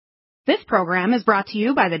This program is brought to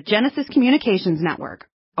you by the Genesis Communications Network,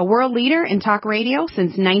 a world leader in talk radio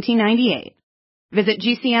since 1998. Visit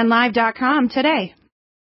GCNlive.com today.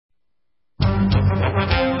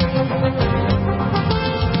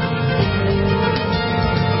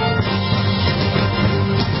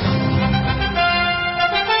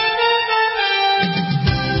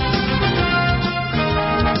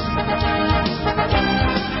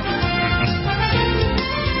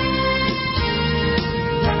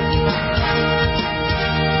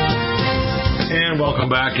 Welcome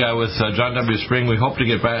back with John W. Spring. We hope to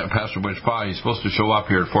get Pastor Butch Pa. He's supposed to show up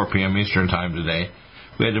here at 4 p.m. Eastern Time today.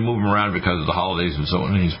 We had to move him around because of the holidays and so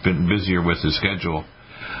on. He's been busier with his schedule.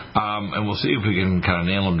 And we'll see if we can kind of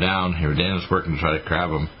nail him down here. Dan is working to try to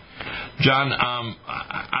grab him. John,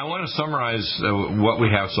 I want to summarize what we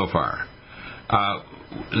have so far.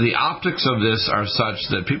 The optics of this are such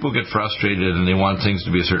that people get frustrated and they want things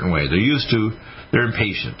to be a certain way. They're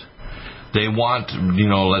impatient. They want,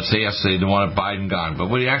 let's say yesterday they wanted Biden gone. But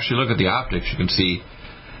when you actually look at the optics, you can see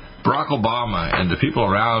Barack Obama and the people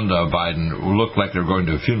around Biden look like they're going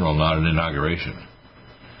to a funeral, not an inauguration.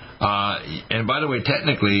 And by the way,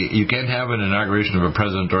 technically, you can't have an inauguration of a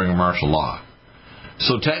president during a martial law.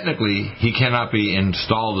 So technically, he cannot be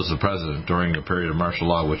installed as the president during a period of martial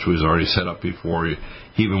law, which was already set up before he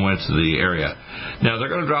even went to the area. Now, they're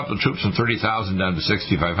going to drop the troops from 30,000 down to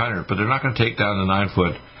 6,500, but they're not going to take down the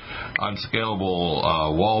 9-foot unscalable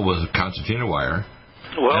wall with concertina wire.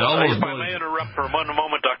 Well, if I may interrupt for one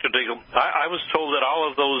moment, Dr. Deagle, I was told that all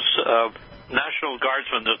of those National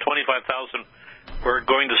Guardsmen, the 25,000, were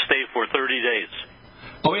going to stay for 30 days.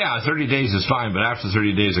 Oh, yeah, 30 days is fine, but after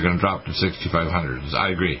 30 days they're going to drop to 6,500.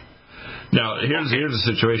 I agree. Now, here's the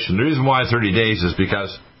situation. The reason why 30 days is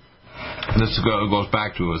because this goes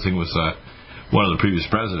back to a thing with one of the previous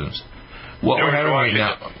presidents. What we're having right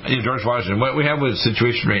now, George Washington. What we have with the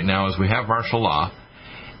situation right now is we have martial law,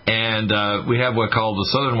 and we have what called the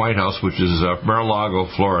Southern White House, which is Mar-a-Lago,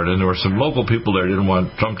 Florida, and there were some local people there who didn't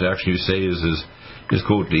want Trump to actually say his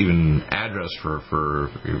quote, even address for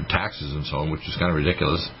taxes and so on, which is kind of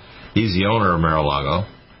ridiculous. He's the owner of Mar-a-Lago,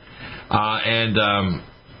 and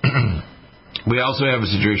we also have a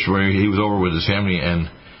situation where he was over with his family and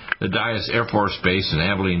the Dyess Air Force Base in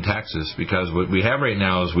Abilene, Texas, because what we have right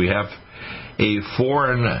now is we have a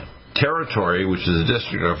foreign territory, which is a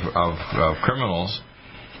district of criminals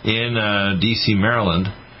in D.C., Maryland,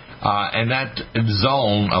 and that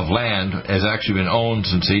zone of land has actually been owned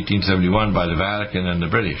since 1871 by the Vatican and the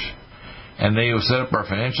British. And they have set up our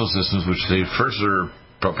financial systems, which they first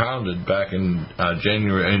propounded back in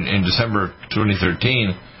December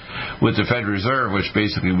 2013 with the Federal Reserve, which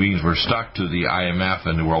basically means we're stuck to the IMF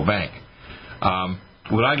and the World Bank.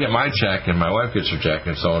 When I get my check and my wife gets her check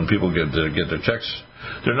and so on, people get their checks,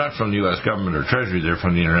 they're not from the U.S. government or Treasury, they're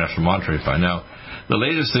from the International Monetary Fund. Now, the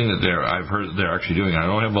latest thing that I've heard they're actually doing, and I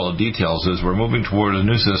don't have all the details, is we're moving toward a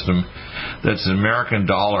new system that's an American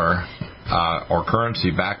dollar or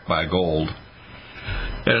currency backed by gold,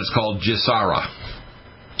 and it's called GISARA.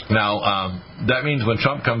 Now, that means when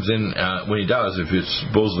Trump comes in, when he does, if it's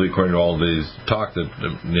supposedly according to all the talk that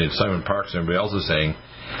Simon Parks and everybody else is saying,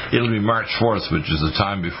 it'll be March 4th, which is the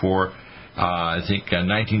time before, I think,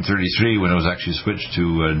 1933, when it was actually switched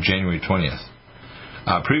to January 20th.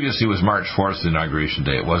 Previously, it was March 4th, the inauguration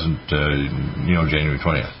day. It wasn't, January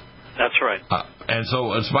 20th. That's right. And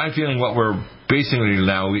so it's my feeling what we're basically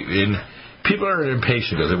now people are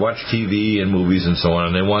impatient because they watch TV and movies and so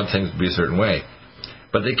on, and they want things to be a certain way.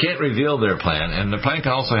 But they can't reveal their plan, and the plan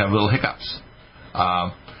can also have little hiccups.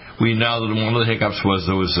 We know that one of the hiccups was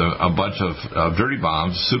there was a bunch of dirty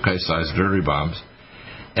bombs, suitcase-sized dirty bombs,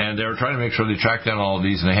 and they were trying to make sure they tracked down all of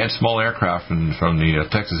these, and they had small aircraft from the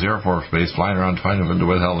Texas Air Force Base flying around to find out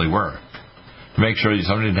where the hell they were, to make sure that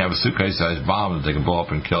somebody didn't have a suitcase-sized bomb that they could blow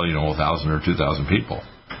up and kill, 1,000 or 2,000 people.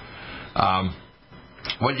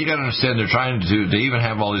 What you got to understand, they're trying to do, they even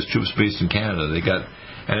have all these troops based in Canada. They got,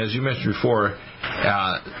 and as you mentioned before,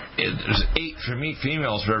 there's 8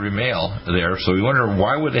 females for every male there, so we wonder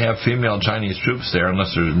why would they have female Chinese troops there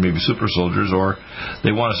unless they're maybe super soldiers or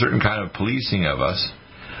they want a certain kind of policing of us.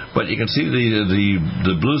 But you can see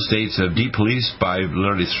the blue states have depoliced by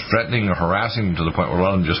literally threatening or harassing them to the point where a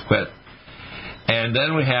lot of them just quit. And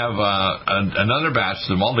then we have another batch of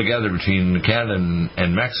them all together between Canada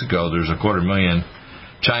and Mexico. There's 250,000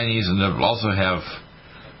 Chinese, and they'll also have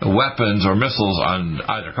weapons or missiles on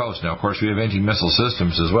either coast. Now, of course, we have anti-missile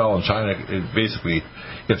systems as well, and China, basically,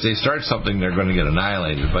 if they start something, they're going to get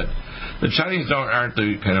annihilated. But the Chinese aren't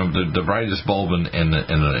the brightest bulb in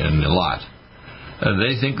the lot.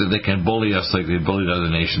 They think that they can bully us like they bullied other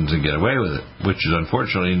nations and get away with it, which is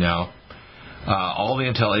unfortunately now All the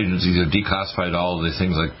intel agencies have declassified all of the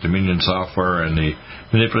things like Dominion software and the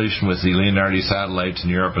manipulation with the Leonardo satellites in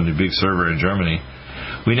Europe and the big server in Germany.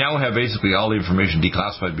 We now have basically all the information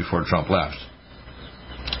declassified before Trump left.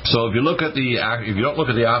 So if you don't look at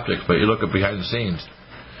the optics, but you look at behind the scenes,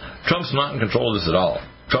 Trump's not in control of this at all.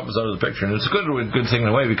 Trump is out of the picture, and it's a good thing in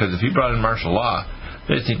a way, because if he brought in martial law,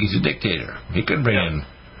 they think he's a dictator. He couldn't bring in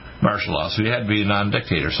martial law, so he had to be a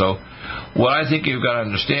non-dictator. So what I think you've got to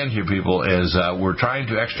understand here, people, is we're trying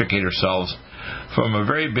to extricate ourselves from a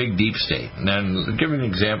very big deep state. And then give you an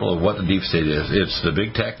example of what the deep state is. It's the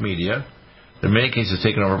big tech media, in many cases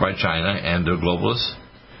taken over by China and the globalists.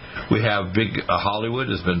 We have big Hollywood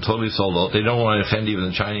has been totally sold out. They don't want to offend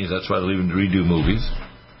even the Chinese. That's why they'll even redo movies.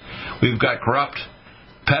 We've got corrupt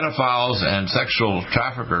pedophiles and sexual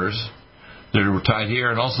traffickers that are tied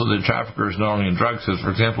here, and also the traffickers not only in drugs. Because,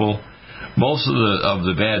 for example, most of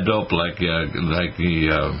the bad dope, like the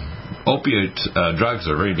opiate drugs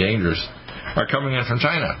that are very dangerous, are coming in from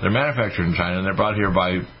China. They're manufactured in China, and they're brought here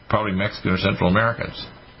by probably Mexican or Central Americans.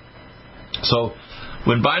 So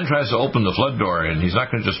when Biden tries to open the flood door, and he's not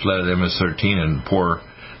going to just let MS-13 and poor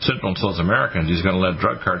Central and South Americans, he's going to let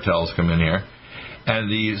drug cartels come in here. And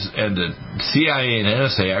the CIA and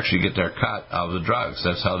NSA actually get their cut of the drugs.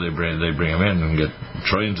 That's how they bring them in and get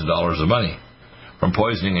trillions of dollars of money from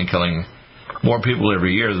poisoning and killing more people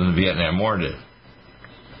every year than the Vietnam War did.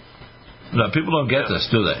 Now, people don't get this,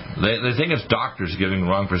 do they? They think it's doctors giving the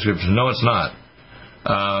wrong prescription. No, it's not.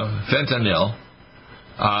 Fentanyl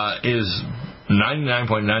is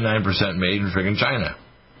 99.99% made in friggin' China,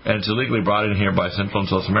 and it's illegally brought in here by Central and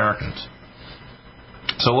South Americans.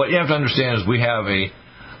 So what you have to understand is we have a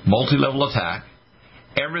multi-level attack.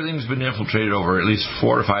 Everything's been infiltrated over at least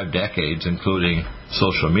 4 to 5 decades, including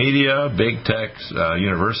social media, big tech,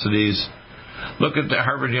 universities. Look at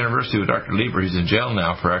Harvard University with Dr. Lieber. He's in jail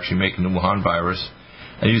now for actually making the Wuhan virus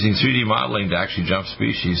and using 3D modeling to actually jump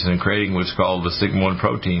species and creating what's called the sigma-1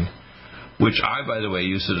 protein, which I, by the way,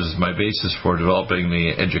 used it as my basis for developing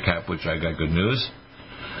the EduCap, which I got good news.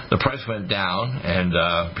 The price went down,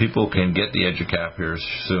 and people can get the EduCap here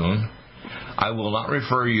soon. I will not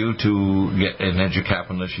refer you to get an EduCap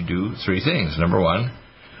unless you do 3 things. Number 1,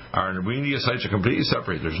 our media sites are completely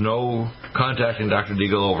separate. There's no contacting Dr.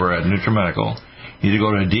 Deagle over at NutriMedical. You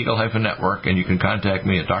go to Deagle-Network, and you can contact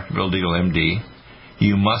me at Dr. Bill Deagle, MD.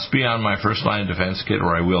 You must be on my first line of defense kit,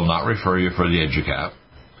 or I will not refer you for the EduCap.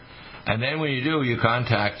 And then when you do, you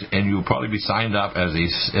contact, and you'll probably be signed up as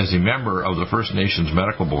a member of the First Nations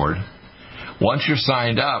Medical Board. Once you're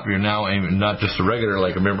signed up, you're now not just a regular,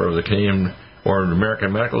 like a member of the Canadian or the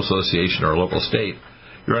American Medical Association or a local state.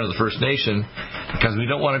 You're under the First Nation, because we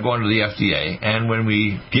don't want to go under the FDA. And when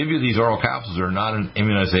we give you these oral capsules, they're not an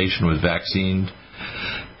immunization with vaccines,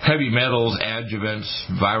 heavy metals, adjuvants,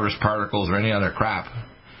 virus particles, or any other crap.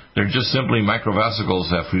 They're just simply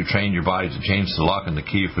microvesicles that we train your body to change the lock and the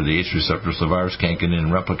key for the ACE receptors so the virus can't get in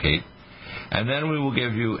and replicate. And then we will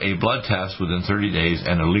give you a blood test within 30 days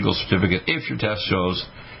and a legal certificate if your test shows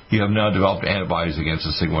you have now developed antibodies against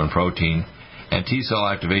the sigma-1 protein and T-cell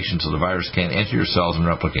activation so the virus can't enter your cells and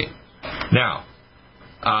replicate. Now,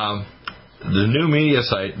 the new media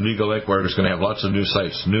site, Legal Lake Work, is going to have lots of new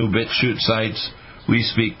sites, new BitChute sites, We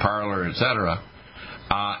Speak, Parler, etc.,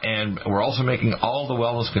 and we're also making all the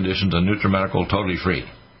wellness conditions on NutriMedical totally free.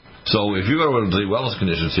 So if you go to the wellness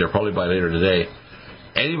conditions here, probably by later today,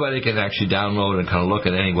 anybody can actually download and kind of look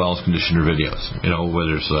at any wellness conditioner videos. You know,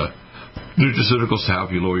 whether it's nutraceuticals to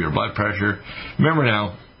help you lower your blood pressure. Remember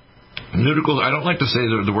now, nutraceuticals, I don't like to say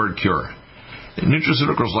the word cure.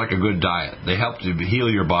 Nutraceuticals like a good diet. They help to heal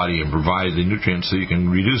your body and provide the nutrients so you can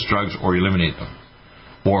reduce drugs or eliminate them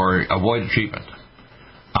or avoid treatment.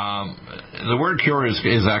 The word cure is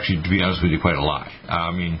actually, to be honest with you, quite a lie. I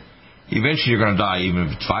mean, eventually you're going to die even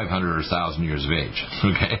if it's 500 or 1,000 years of age.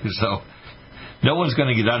 Okay, so no one's going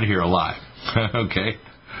to get out of here alive. Okay,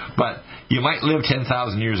 but you might live 10,000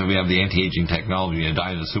 years if we have the anti-aging technology and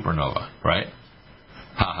die in a supernova, right?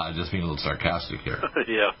 Haha, just being a little sarcastic here.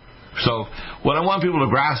 Yeah. So what I want people to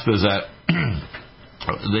grasp is that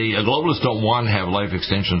the globalists don't want to have life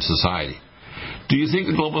extension society. Do you think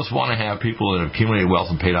the globalists want to have people that have accumulated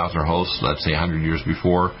wealth and paid off their hosts, let's say 100 years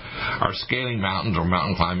before, are scaling mountains or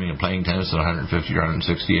mountain climbing and playing tennis at 150 or 160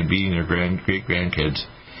 and beating their great-grandkids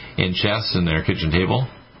in chess in their kitchen table?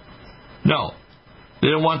 No.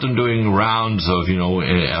 They don't want them doing rounds of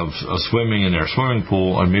swimming in their swimming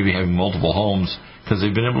pool and maybe having multiple homes because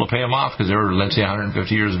they've been able to pay them off because they're, let's say, 150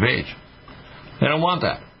 years of age. They don't want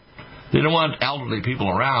that. They don't want elderly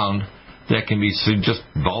people around that can be just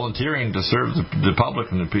volunteering to serve the public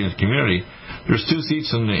and the community. There's 2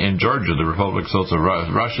 seats in Georgia, the Republic South of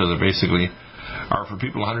Russia, that basically are for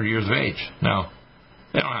people 100 years of age. Now,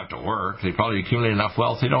 they don't have to work. They probably accumulate enough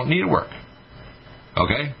wealth they don't need to work.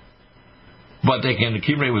 Okay? But they can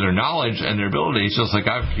accumulate with their knowledge and their abilities, just like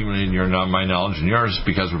I've accumulated my knowledge and yours,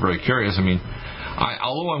 because we're very curious. I mean,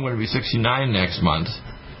 although I'm going to be 69 next month,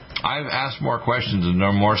 I've asked more questions and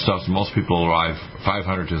know more stuff than most people alive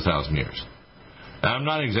 500 to 1,000 years. And I'm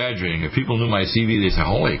not exaggerating. If people knew my CV, they'd say,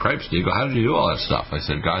 holy cripes, Deagle, how did you do all that stuff? I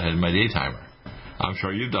said, God had my daytimer. I'm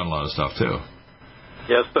sure you've done a lot of stuff, too.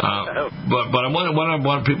 Yes, but I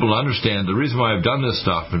want people to understand the reason why I've done this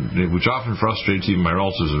stuff, which often frustrates even my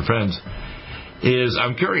relatives and friends, is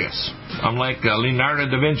I'm curious. I'm like Leonardo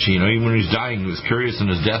da Vinci. Even when he's dying, he was curious in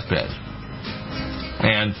his deathbed.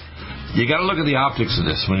 And you got to look at the optics of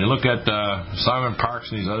this. When you look at Simon Parkes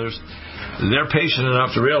and these others, they're patient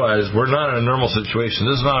enough to realize we're not in a normal situation.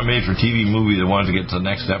 This is not a made-for-TV movie that wanted to get to the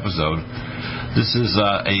next episode. This is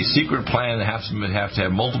a secret plan that have to have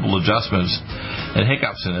multiple adjustments and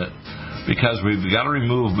hiccups in it, because we've got to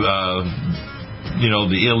remove,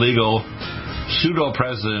 the illegal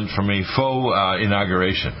pseudo-president from a faux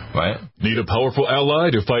inauguration, right? Need a powerful ally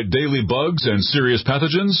to fight daily bugs and serious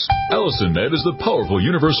pathogens? Allicin Med is the powerful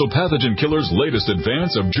universal pathogen killer's latest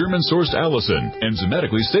advance of German-sourced allicin,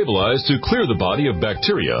 enzymatically stabilized to clear the body of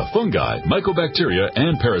bacteria, fungi, mycobacteria,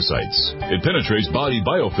 and parasites. It penetrates body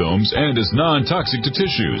biofilms and is non-toxic to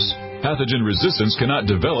tissues. Pathogen resistance cannot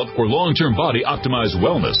develop for long-term body-optimized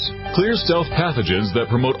wellness. Clear stealth pathogens that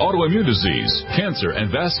promote autoimmune disease, cancer, and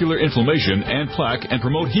vascular inflammation and plaque, and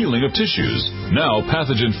promote healing of tissues. Now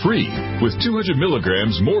pathogen-free. With 200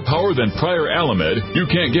 milligrams more power than prior Alamed, you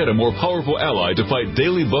can't get a more powerful ally to fight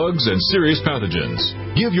daily bugs and serious pathogens.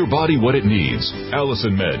 Give your body what it needs.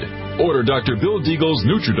 Allicin Med. Order Dr. Bill Deagle's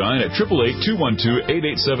Nutridyne at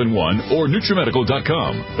 888-212-8871 or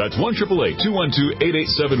NutriMedical.com. That's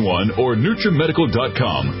 1-888-212-8871 or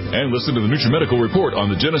NutriMedical.com. And listen to the NutriMedical Report on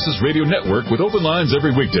the Genesis Radio Network with open lines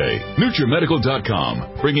every weekday. NutriMedical.com,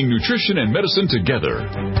 bringing nutrition and medicine together.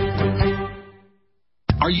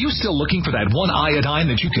 Are you still looking for that one iodine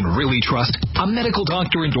that you can really trust? A medical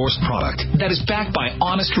doctor-endorsed product that is backed by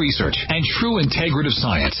honest research and true integrative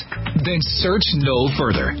science? Then search no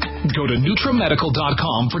further. Go to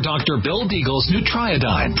NutriMedical.com for Dr. Bill Deagle's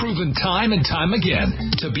Nutriodine, proven time and time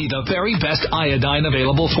again to be the very best iodine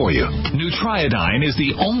available for you. Nutriodine is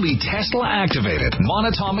the only Tesla-activated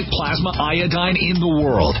monatomic plasma iodine in the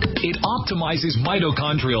world. It optimizes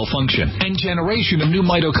mitochondrial function and generation of new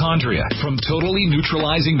mitochondria, from totally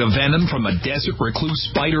neutralizing the venom from a desert recluse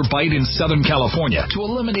spider bite in Southern California to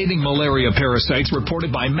eliminating malaria parasites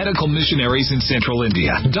reported by medical missionaries in Central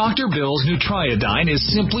India. Dr. Bill's Nutriodine is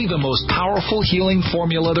simply the most powerful healing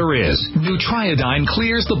formula there is. Nutriodine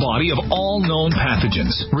clears the body of all known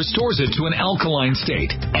pathogens, restores it to an alkaline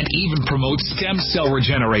state, and even promotes stem cell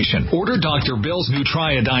regeneration. Order Dr. Bill's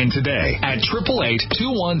Nutriodine today at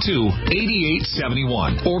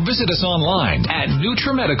 888-212-8871 or visit us online at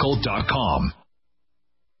NutriMedical.com.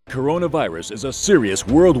 Coronavirus is a serious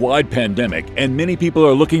worldwide pandemic, and many people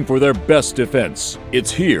are looking for their best defense.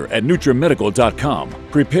 It's here at NutriMedical.com.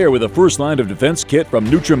 Prepare with a first line of defense kit from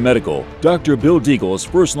NutriMedical. Dr. Bill Deagle's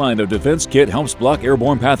first line of defense kit helps block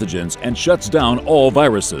airborne pathogens and shuts down all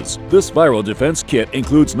viruses. This viral defense kit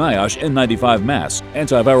includes NIOSH N95 mask,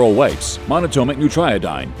 antiviral wipes, monatomic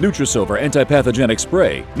Nutriodine, NutriSilver antipathogenic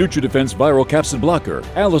spray, NutriDefense viral capsid blocker,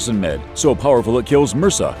 Allicin Med, so powerful it kills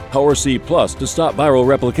MRSA, Power C Plus to stop viral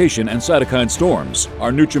replication and cytokine storms.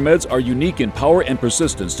 Our NutriMeds are unique in power and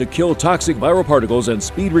persistence to kill toxic viral particles and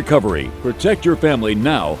speed recovery. Protect your family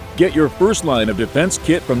now. Get your first line of defense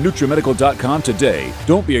kit from NutriMedical.com today.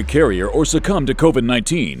 Don't be a carrier or succumb to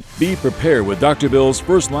COVID-19. Be prepared with Dr. Bill's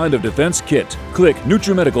first line of defense kit. Click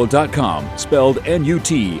NutriMedical.com, spelled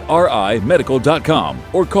N-U-T-R-I Medical.com,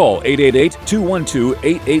 or call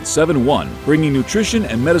 888-212-8871, bringing nutrition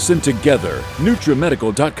and medicine together.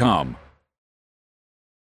 NutriMedical.com.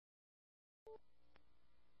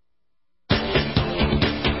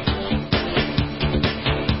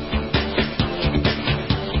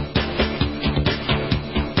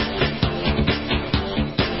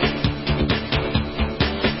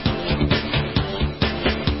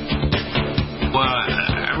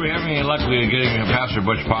 Luckily, getting Pastor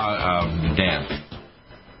Butch Dan.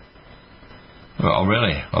 Oh,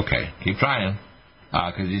 really? Okay. Keep trying.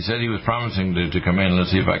 Because he said he was promising to come in.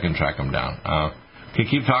 Let's see if I can track him down. Okay,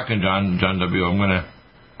 keep talking, John W. I'm going to...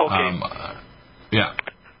 Okay. Yeah.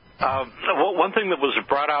 One thing that was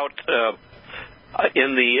brought out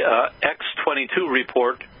in the X-22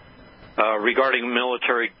 report regarding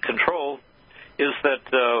military control is that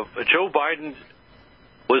Joe Biden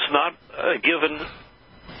was not given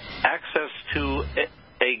access to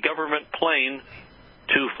a government plane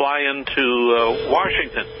to fly into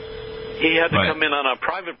Washington. He had to Right. come in on a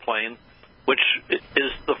private plane, which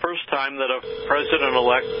is the first time that a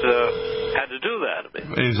president-elect had to do that.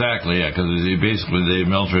 Exactly, yeah, because basically the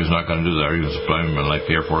military is not going to do that, or even supply them like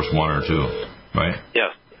the Air Force One or two, right?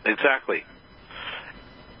 Yes, exactly.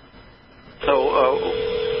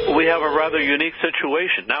 So we have a rather unique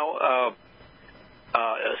situation. Now,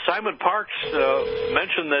 Simon Parks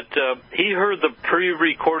mentioned that he heard the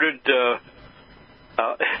pre-recorded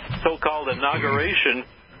so-called inauguration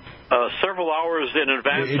several hours in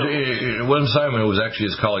advance. It wasn't Simon, it was actually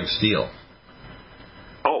his colleague Steele.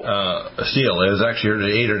 Oh. Steele. It was actually heard at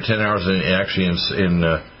 8 or 10 hours in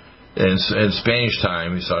Spanish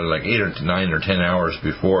time. He started like 8 or 9 or 10 hours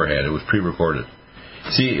beforehand. It was pre-recorded.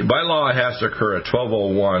 See, by law, it has to occur at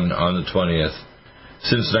 12:01 on the 20th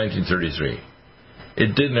since 1933.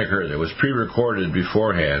 It didn't occur. It was pre-recorded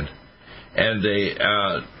beforehand. And they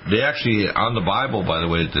actually, on the Bible, by the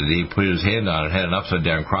way, that he put his hand on, it had an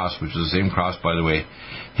upside-down cross, which is the same cross, by the way,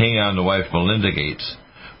 hanging on the wife Melinda Gates,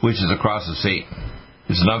 which is a cross of Satan.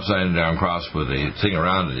 It's an upside-down cross with a thing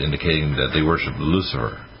around it indicating that they worship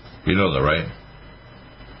Lucifer. You know that, right?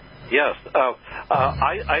 Yes.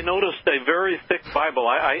 I noticed a very thick Bible.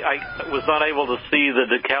 I was not able to see the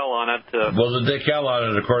decal on it. Well, the decal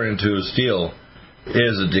on it, according to Steele,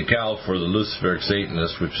 is a decal for the Luciferic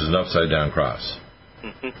Satanist, which is an upside-down cross.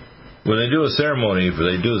 Mm-hmm. When they do a ceremony, what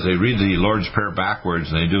they do is they read the Lord's Prayer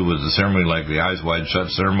backwards, and they do with the ceremony like the Eyes Wide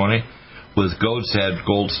Shut ceremony, with goat's head,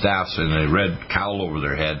 gold staffs, and a red cowl over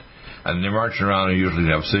their head, and they're marching around and usually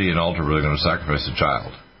an obsidian altar where they're going to sacrifice a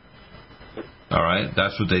child. All right?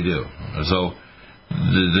 That's what they do. So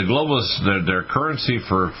the globalists, their currency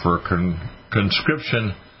for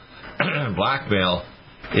conscription blackmail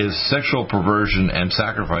is sexual perversion and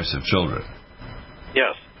sacrifice of children.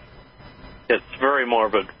 Yes. It's very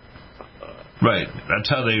morbid. Right. That's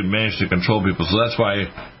how they manage to control people. So that's why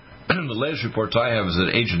the latest reports I have is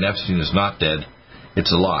that Agent Epstein is not dead. It's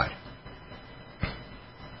a lie.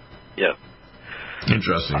 Yes.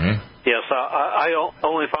 Interesting, eh? Yes. I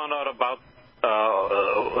only found out about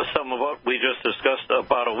some of what we just discussed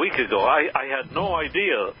about a week ago. I had no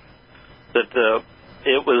idea that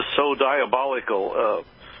it was so diabolical.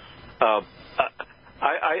 I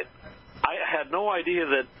had no idea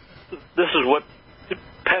that this is what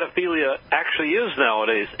pedophilia actually is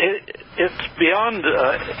nowadays. It's beyond.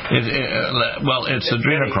 Well, it's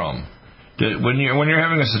adrenochrome. When you're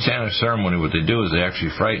having a satanic ceremony, what they do is they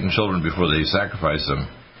actually frighten children before they sacrifice them.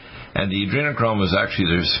 And the adrenochrome is actually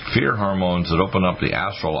there's fear hormones that open up the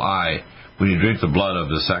astral eye when you drink the blood of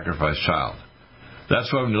the sacrificed child. That's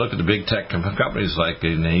why when you look at the big tech companies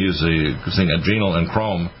and they use the thing adrenal and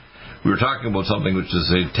chrome, we were talking about something which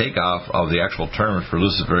is a takeoff of the actual term for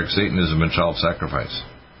Luciferic Satanism and child sacrifice.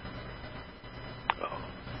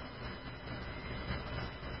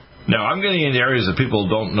 Now, I'm getting into areas that people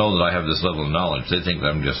don't know that I have this level of knowledge. They think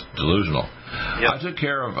that I'm just delusional. Yep. I took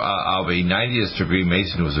care of a 90th degree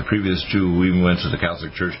Mason who was a previous Jew who even went to the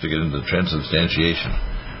Catholic Church to get into the transubstantiation.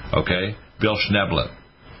 Okay? Bill Schneblin.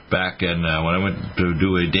 Back in when I went to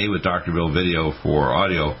do a Day with Dr. Bill video for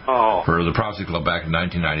audio for the Prophecy Club back in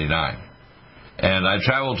 1999. And I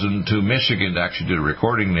traveled to Michigan to actually do a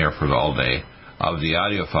recording there for all day of the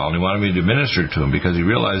audio file. And he wanted me to minister to him because he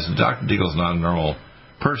realized that Dr. Deagle's not a normal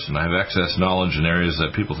person. I have excess knowledge in areas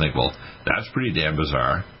that people think, well, that's pretty damn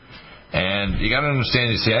bizarre. And you got to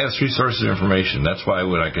understand, you see, I have three sources of information. That's why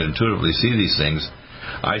when I can intuitively see these things,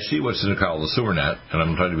 I see what's called the sewer net, and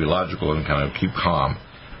I'm trying to be logical and kind of keep calm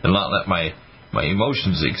and not let my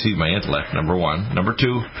emotions exceed my intellect, number one. Number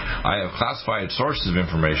two, I have classified sources of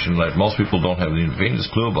information that most people don't have the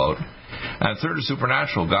faintest clue about. And third is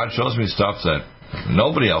supernatural. God shows me stuff that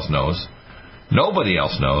nobody else knows. Nobody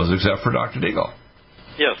else knows except for Dr. Deagle.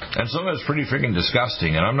 Yes. And some of it's pretty freaking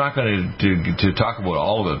disgusting, and I'm not going to talk about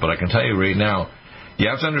all of it, but I can tell you right now, you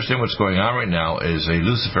have to understand what's going on right now is a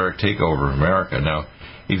Luciferic takeover of America. Now,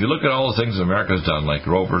 if you look at all the things America's done, like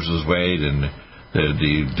Roe versus Wade and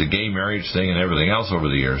the gay marriage thing and everything else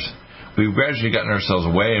over the years, we've gradually gotten ourselves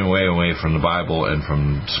way and way away from the Bible and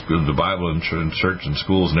from the Bible and church and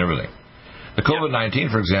schools and everything. The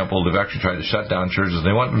COVID-19, for example, they've actually tried to shut down churches.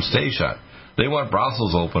 They want them to stay shut. They want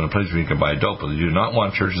brothels open, a place where you can buy dope, but they do not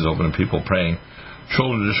want churches open and people praying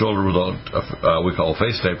shoulder to shoulder with what we call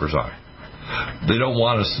face diapers on. They don't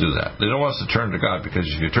want us to do that. They don't want us to turn to God, because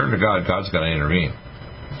if you turn to God, God's got to intervene.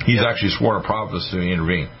 He's actually sworn a promise to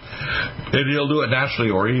intervene. And he'll do it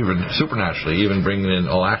naturally or even supernaturally, even bringing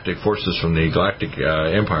in galactic forces from the galactic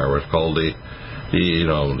empire, what's called the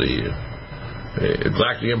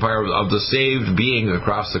galactic empire of the saved beings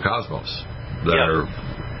across the cosmos that are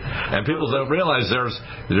And people don't realize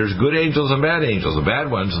there's good angels and bad angels. The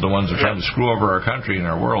bad ones are the ones that are trying to screw over our country and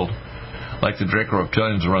our world, like the Draco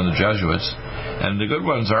reptilians who run the Jesuits. And the good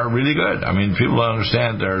ones are really good. I mean, people don't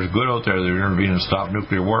understand there's good out there that intervene and stop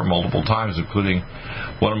nuclear war multiple times, including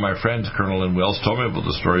one of my friends, Colonel in Wales, told me about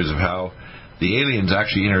the stories of how the aliens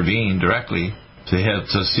actually intervened directly to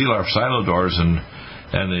seal our silo doors and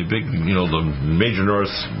the big, the major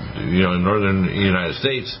northern United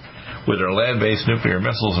States with their land-based nuclear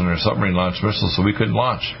missiles and their submarine-launched missiles, so we couldn't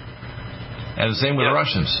launch. And the same with the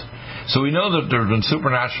Russians. So we know that there have been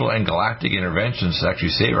supernatural and galactic interventions to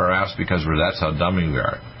actually save our ass because that's how dumb we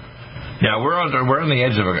are. Now we're on the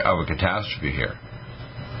edge of a catastrophe here.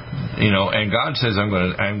 And God says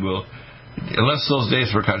unless those days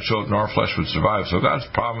were cut short, nor flesh would survive. So God's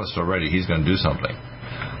promised already He's going to do something.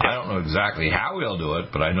 I don't know exactly how He'll do it,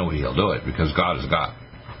 but I know He'll do it because God is God.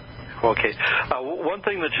 Okay. One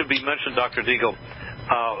thing that should be mentioned, Dr. Deagle,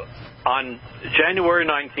 on January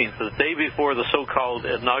 19th, the day before the so-called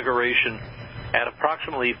inauguration, at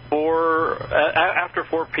approximately after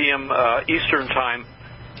 4 p.m. Eastern Time,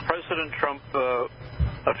 President Trump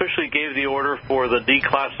officially gave the order for the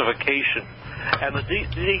declassification. And the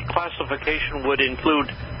declassification would include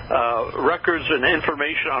records and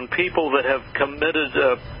information on people that have committed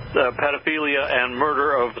pedophilia and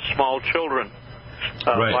murder of small children.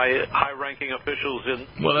 By high-ranking officials in...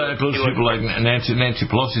 Well, that includes people like Nancy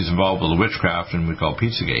Pelosi's involved with the witchcraft and we call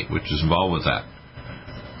Pizzagate, which is involved with that.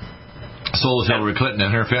 So is Hillary Clinton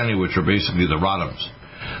and her family, which are basically the Rodhams.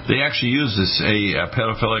 They actually used a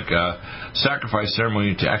pedophilic sacrifice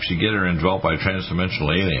ceremony to actually get her enveloped by a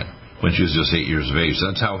transdimensional alien when she was just 8 years of age.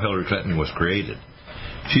 That's how Hillary Clinton was created.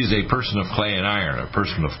 She's a person of clay and iron, a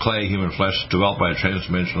person of clay, human flesh, developed by a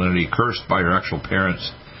transdimensional entity, cursed by her actual parents,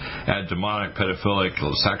 at demonic pedophilic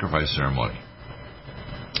sacrifice ceremony.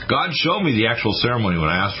 God showed me the actual ceremony when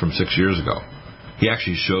I asked for Him 6 years ago. He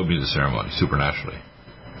actually showed me the ceremony supernaturally.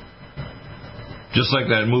 Just like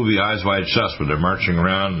that movie Eyes Wide Shut, where they're marching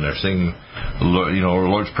around and they're singing,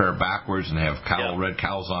 Lord's Prayer backwards, and they have red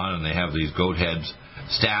cowls on, and they have these goat heads,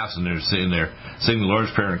 staffs, and they're sitting there singing the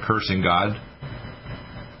Lord's Prayer and cursing God.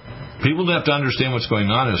 People have to understand what's going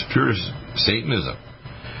on. It's pure Satanism.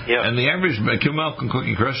 Yeah. And the average milk and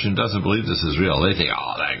cookie Christian doesn't believe this is real. They think,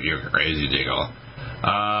 you're crazy, Deagle.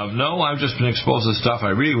 No, I've just been exposed to stuff I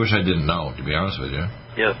really wish I didn't know, to be honest with you.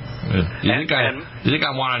 Yes. You think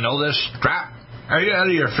I want to know this crap? Are you out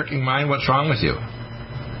of your freaking mind? What's wrong with you?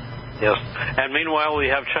 Yes. And meanwhile, we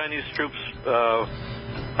have Chinese troops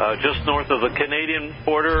just north of the Canadian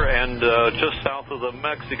border and just south of the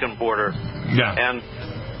Mexican border. Yeah.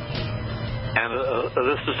 And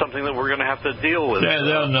this is something that we're going to have to deal with. Yeah,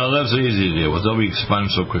 that's easy to deal with. They'll be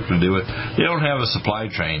expunged so quickly to deal with. They don't have a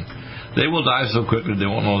supply train. They will die so quickly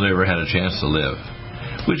they won't know they ever had a chance to live.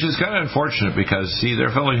 Which is kind of unfortunate because, see,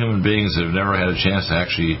 they're fellow human beings that have never had a chance to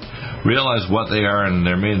actually realize what they are and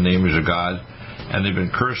they're made in the image of God, and they've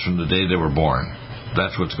been cursed from the day they were born.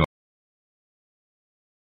 That's what's going on.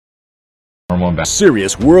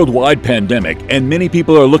 Serious worldwide pandemic, and many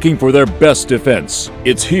people are looking for their best defense.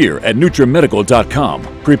 It's here at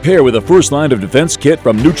NutriMedical.com. Prepare with a first line of defense kit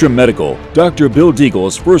from NutriMedical. Dr. Bill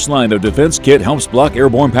Deagle's first line of defense kit helps block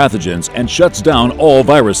airborne pathogens and shuts down all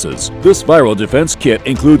viruses. This viral defense kit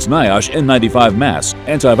includes NIOSH N95 mask,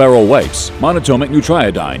 antiviral wipes, monatomic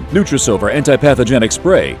nutriodine, Nutrisilver antipathogenic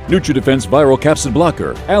spray, NutriDefense viral capsid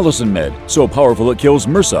blocker, Allison Med, so powerful it kills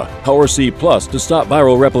MRSA, Power C Plus to stop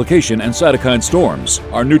viral replication and cytokine storms.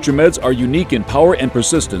 Our NutriMeds are unique in power and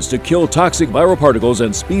persistence to kill toxic viral particles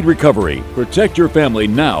and speed recovery. Protect your family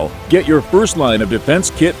now. Get your first line of defense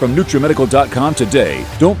kit from NutriMedical.com today.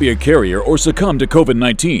 Don't be a carrier or succumb to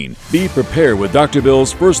COVID-19. Be prepared with Dr.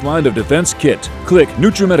 Bill's first line of defense kit. Click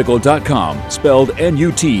NutriMedical.com, spelled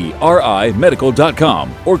N-U-T-R-I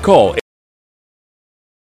medical.com, or call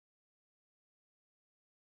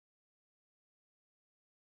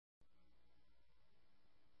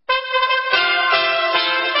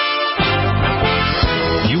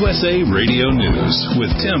USA Radio News with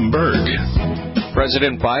Tim Berg.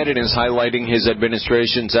 President Biden is highlighting his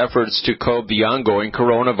administration's efforts to curb the ongoing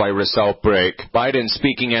coronavirus outbreak. Biden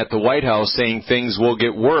speaking at the White House saying things will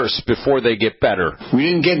get worse before they get better.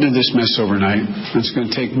 We didn't get into this mess overnight. It's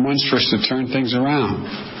going to take months for us to turn things around.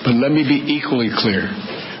 But let me be equally clear.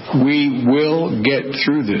 We will get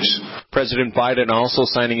through this. President Biden also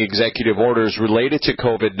signing executive orders related to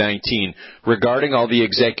COVID-19. Regarding all the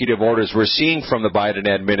executive orders we're seeing from the Biden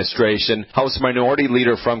administration, House Minority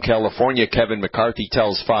Leader from California, Kevin McCarthy,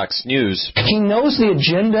 tells Fox News. He knows the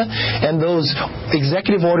agenda, and those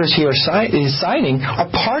executive orders he is signing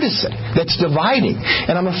are partisan. That's dividing.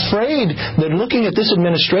 And I'm afraid that looking at this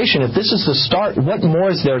administration, if this is the start, what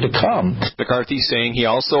more is there to come? McCarthy saying he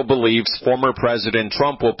also believes former President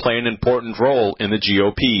Trump will play an important role in the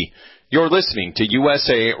GOP. You're listening to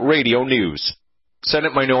USA Radio News.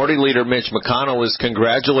 Senate Minority Leader Mitch McConnell is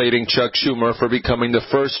congratulating Chuck Schumer for becoming the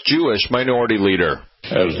first Jewish minority leader.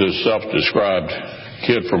 As this self-described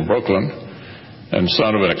kid from Brooklyn and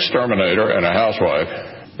son of an exterminator and a housewife,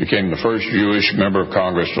 became the first Jewish member of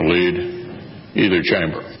Congress to lead either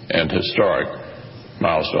chamber, and historic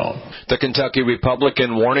milestone. The Kentucky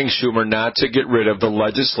Republican warning Schumer not to get rid of the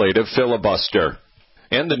legislative filibuster.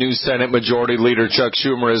 And the new Senate Majority Leader Chuck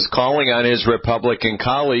Schumer is calling on his Republican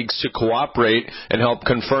colleagues to cooperate and help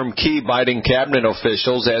confirm key Biden cabinet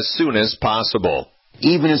officials as soon as possible.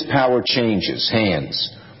 Even as power changes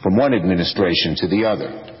hands from one administration to the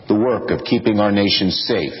other, the work of keeping our nation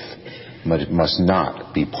safe, but it must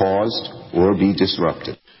not be paused or be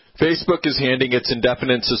disrupted. Facebook is handing its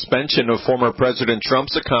indefinite suspension of former President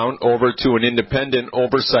Trump's account over to an independent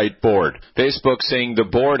oversight board. Facebook saying the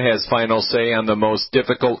board has final say on the most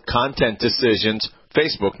difficult content decisions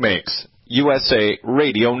Facebook makes. USA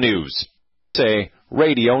Radio News. Say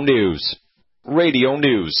Radio News. Radio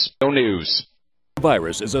News. News.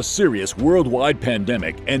 Virus is a serious worldwide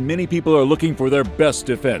pandemic, and many people are looking for their best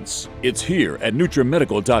defense. It's here at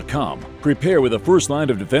NutriMedical.com. Prepare with a first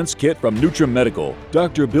line of defense kit from NutriMedical.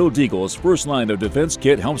 Dr. BILLDEAGLE's first line of defense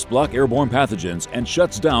kit helps block airborne pathogens and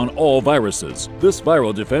shuts down all viruses. This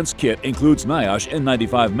viral defense kit includes NIOSH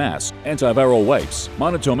N95 mask, antiviral wipes,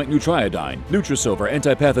 monatomic nutriodine, Nutrisilver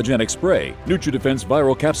antipathogenic spray, NutriDefense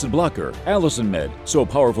viral capsid blocker, Allison Med, so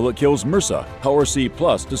powerful it kills MRSA, Power C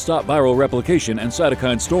Plus to stop viral replication and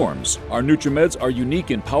cytokine storms. Our NutriMeds are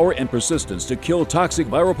unique in power and persistence to kill toxic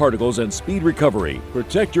viral particles and speed recovery.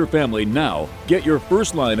 Protect your family now. Get your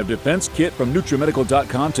first line of defense kit from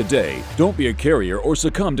NutriMedical.com today. Don't be a carrier or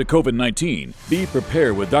succumb to COVID-19. Be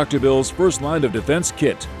prepared with Dr. Bill's first line of defense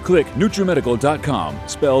kit. Click NutriMedical.com,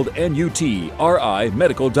 spelled N-U-T-R-I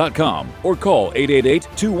medical.com, or call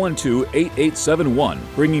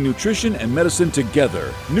 888-212-8871, bringing nutrition and medicine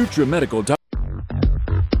together. NutriMedical.com.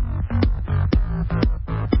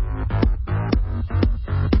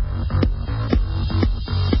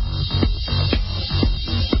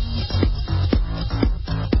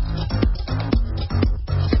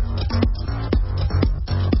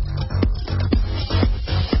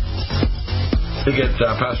 To get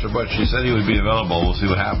Pastor Butch, he said he would be available. We'll see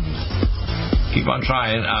what happens. Keep on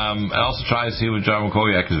trying. I also try to see if John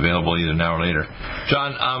WALKOWIAK is available either now or later.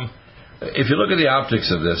 John, if you look at the optics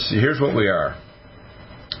of this, here's what we are.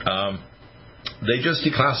 They just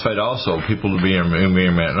declassified also, people who may or may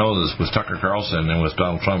not know this, with Tucker Carlson and with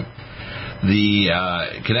Donald Trump, the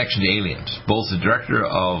connection to aliens. Both the director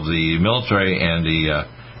of the military and the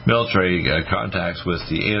military contacts with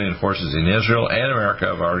the alien forces in Israel and America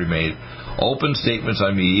have already made open statements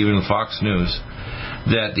on me, even Fox News,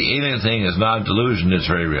 that the alien thing is not a delusion, it's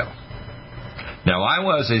very real. Now, I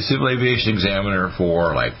was a civil aviation examiner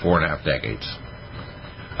for like 4.5 decades.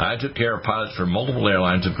 I took care of pilots for multiple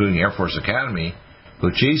airlines, including Air Force Academy,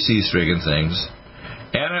 who chased these friggin' things,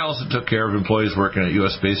 and I also took care of employees working at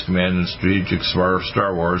U.S. Space Command and Strategic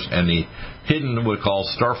Star Wars and the hidden, what we call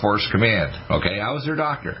Star Force Command. Okay, I was their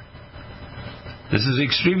doctor. This is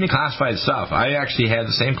extremely classified stuff. I actually had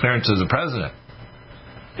the same clearance as the president.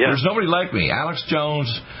 Yeah. There's nobody like me. Alex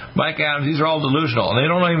Jones, Mike Adams, these are all delusional, and they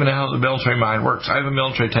don't even know how the military mind works. I have a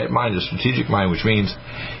military-type mind, a strategic mind, which means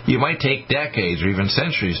you might take decades or even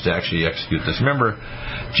centuries to actually execute this. Remember,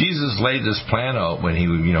 Jesus laid this plan out when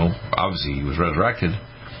he, obviously he was resurrected,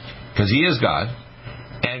 because he is God,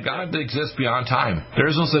 and God exists beyond time.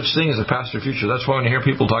 There is no such thing as a past or future. That's why when I hear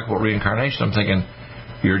people talk about reincarnation, I'm thinking,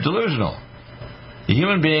 you're delusional. The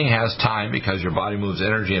human being has time because your body moves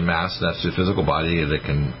energy and mass. That's the physical body that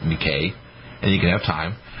can decay, and you can have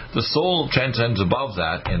time. The soul transcends above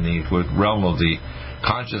that in the realm of the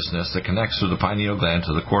consciousness that connects through the pineal gland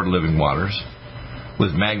to the core of living waters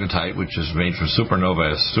with magnetite, which is made from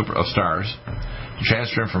supernova of stars, to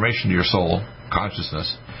transfer information to your soul,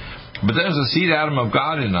 consciousness. But there's a seed atom of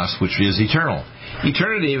God in us, which is eternal.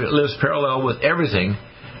 Eternity lives parallel with everything.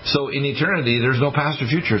 So in eternity, there's no past or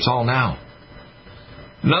future. It's all now.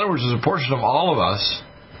 In other words, there's a portion of all of us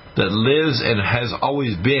that lives and has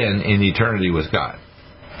always been in eternity with God.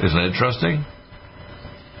 Isn't that interesting?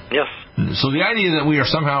 Yes. So the idea that we are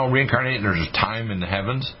somehow reincarnated, there's time in the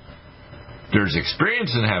heavens, there's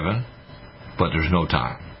experience in heaven, but there's no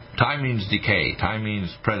time. Time means decay. Time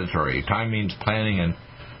means predatory. Time means planning and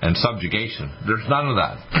subjugation. There's none of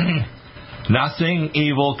that. Nothing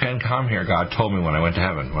evil can come here, God told me when I went to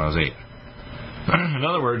heaven when I was 8. In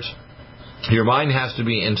other words, your mind has to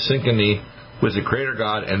be in synchrony with the Creator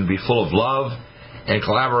God and be full of love and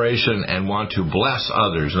collaboration and want to bless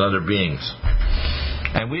others and other beings.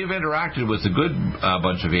 And we have interacted with a good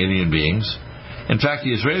bunch of alien beings. In fact,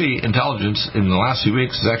 the Israeli intelligence in the last few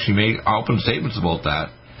weeks has actually made open statements about that,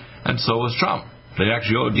 and so was Trump. They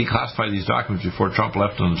actually declassified these documents before Trump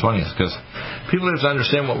left on the 20th, because people have to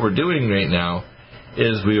understand what we're doing right now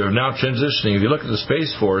is we are now transitioning. If you look at the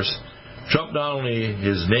Space Force, Trump not only,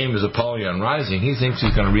 his name is Apollyon Rising, he thinks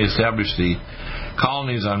he's going to reestablish the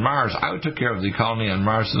colonies on Mars. I took care of the colony on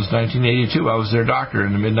Mars since 1982. I was their doctor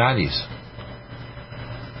in the mid-90s.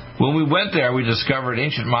 When we went there, we discovered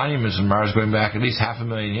ancient monuments on Mars going back at least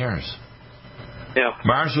 500,000 years. Yeah.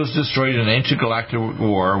 Mars was destroyed in an ancient galactic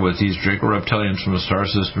war with these Draco reptilians from the star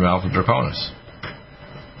system Alpha Draconis.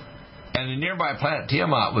 And the nearby planet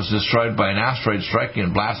Tiamat was destroyed by an asteroid striking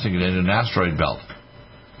and blasting it into an asteroid belt.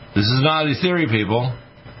 This is not a theory, people.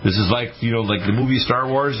 This is like the movie Star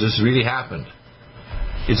Wars. This really happened.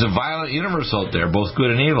 It's a violent universe out there, both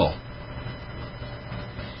good and evil.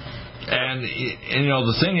 And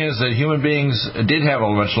the thing is that human beings did have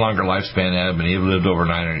a much longer lifespan. Adam and Eve lived over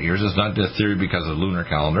 900 years. It's not just theory because of the lunar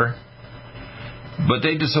calendar. But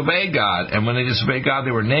they disobeyed God. And when they disobeyed God,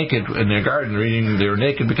 they were naked in their garden reading. They were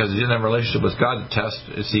naked because they didn't have a relationship with God to test.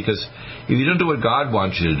 See, because if you don't do what God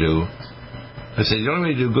wants you to do, they say the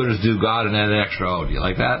only way to do good is do God and add an extra O. Do you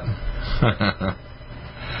like that?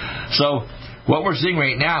 So what we're seeing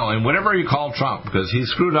right now, and whatever you call Trump, because he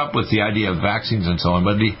screwed up with the idea of vaccines and so on,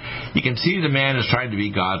 but you can see the man is trying to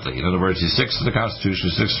be godly. In other words, he sticks to the Constitution,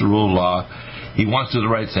 he sticks to the rule of law, he wants to do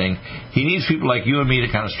the right thing. He needs people like you and me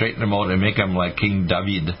to kind of straighten him out and make him like King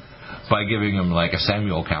David by giving him like a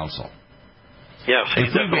Samuel counsel. Yes,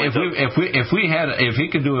 if he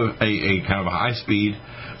could do a kind of a high speed,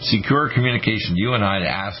 secure communication, you and I to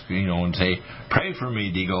ask, and say, pray for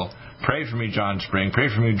me, Deagle. Pray for me, John Spring. Pray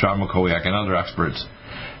for me, John WALKOWIAK, and other experts.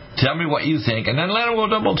 Tell me what you think, and then let them go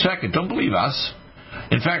double-check it. Don't believe us.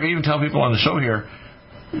 In fact, I even tell people on the show here,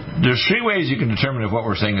 there's 3 ways you can determine if what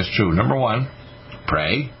we're saying is true. Number 1,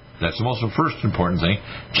 pray. That's the most first important thing.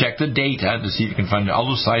 Check the data to see if you can find all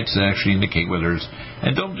those sites that actually indicate whether it's...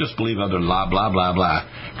 And don't just believe other blah, blah, blah, blah.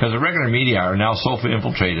 Because the regular media are now so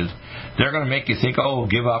infiltrated, they're going to make you think, oh,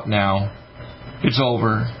 give up now. It's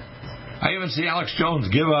over. I even see Alex Jones,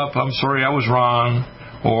 give up, I'm sorry, I was wrong.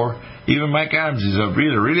 Or even Mike Adams, he's either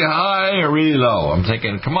really high or really low. I'm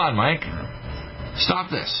thinking, come on, Mike,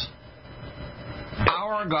 stop this.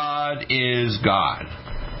 Our God is God.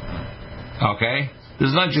 Okay? This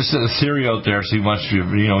is not just a theory out there so much,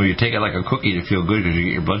 you take it like a cookie to feel good because you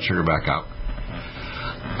get your blood sugar back up.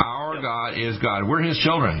 Our God is God. We're His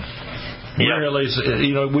children. Yeah.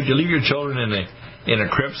 Would you leave your children in a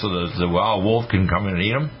crypt so the wild wolf can come in and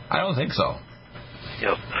eat them? I don't think so.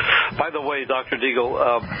 Yes. By the way, Dr. Deagle,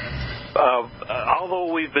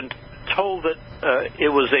 although we've been told that it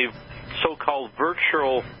was a so-called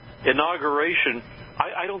virtual inauguration,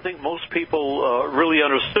 I don't think most people really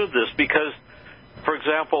understood this because, for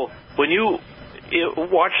example, when you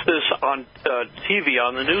watch this on TV,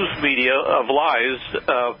 on the news media of lies,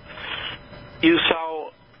 you saw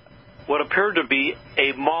what appeared to be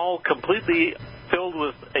a mall completely filled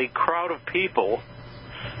with a crowd of people,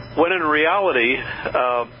 when in reality,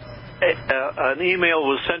 an email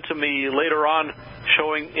was sent to me later on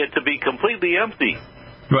showing it to be completely empty.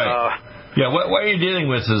 Right. What you're dealing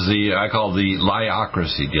with is I call the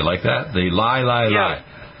liocracy. Do you like that? The lie. Yeah.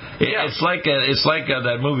 It's like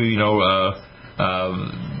that movie,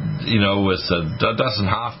 with Dustin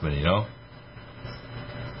Hoffman.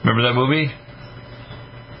 Remember that movie?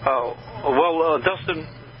 Dustin,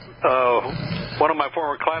 one of my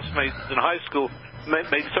former classmates in high school,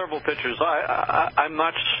 made several pictures. I'm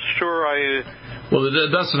not sure Well, the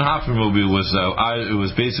Dustin Hoffman movie was it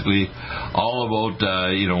was basically all about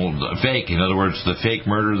fake. In other words, the fake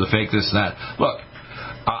murder, the fake this and that. Look,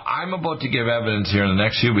 I'm about to give evidence here in the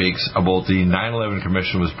next few weeks about the 9/11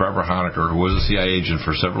 Commission with Barbara Honecker, who was a CIA agent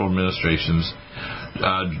for several administrations.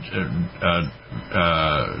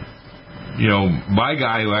 My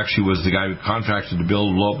guy, who actually was the guy who contracted to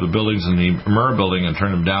blow up the buildings in the Murrah building and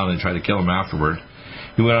turn them down and try to kill him afterward.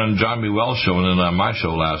 He went on John B. Wells' show and then on my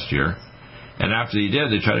show last year. And after he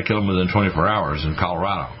did, they tried to kill him within 24 hours in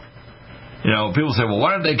Colorado. People say, well,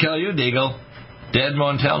 why didn't they kill you, Deagle? Dead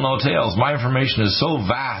man tell no tales. My information is so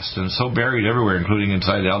vast and so buried everywhere, including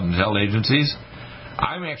inside the intel agencies.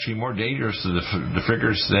 I'm actually more dangerous to the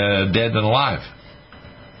frickers dead than alive.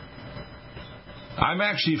 I'm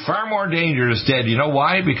actually far more dangerous dead. You know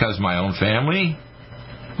why? Because my own family,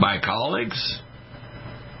 my colleagues,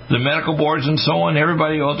 the medical boards and so on,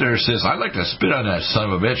 everybody out there says, I'd like to spit on that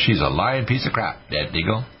son of a bitch. He's a lying piece of crap, Dead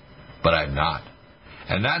Deagle. But I'm not.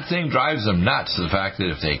 And that thing drives them nuts, the fact that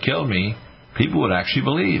if they killed me, people would actually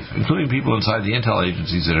believe, including people inside the intel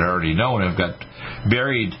agencies that already know and have got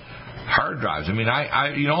buried hard drives. I mean,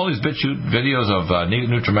 I you know all these BitChute videos of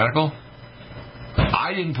NutriMedical?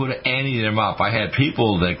 I didn't put any of them up. I had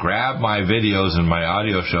people that grabbed my videos and my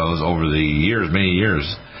audio shows over the years, many years,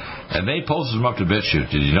 and they posted them up to BitChute.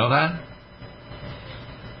 Did you know that?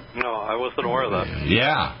 No, I wasn't aware of that.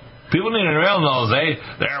 Yeah. People need to know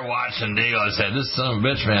they're watching Deagle and said, this son of a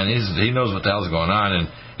bitch, man, he knows what the hell's going on, and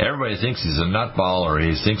everybody thinks he's a nutball or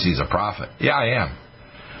he thinks he's a prophet. Yeah, I am.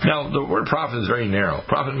 Now, the word prophet is very narrow.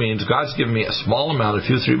 Prophet means God's given me a small amount of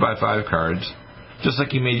few 3x5 cards, just like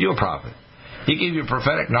he made you a prophet. He gave you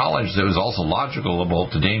prophetic knowledge that was also logical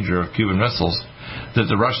about the danger of Cuban missiles that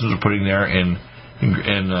the Russians were putting there in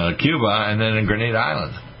Cuba and then in Grenada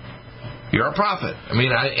Island. You're a prophet. I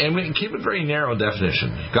mean, keep it very narrow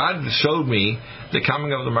definition. God showed me the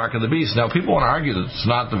coming of the mark of the beast. Now, people want to argue that it's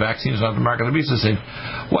not the vaccine, it's not the mark of the beast. They say,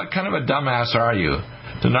 what kind of a dumbass are you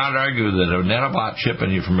to not argue that a nanobot chip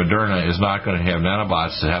in you from Moderna is not going to have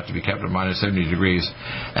nanobots that have to be kept at minus 70 degrees.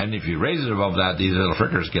 And if you raise it above that, these little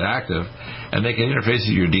frickers get active, and they can interface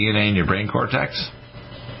with your DNA and your brain cortex.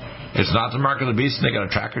 It's not the mark of the beast, and they got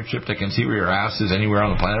a tracker chip that can see where your ass is anywhere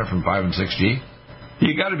on the planet from 5 and 6G.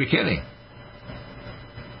 You got to be kidding.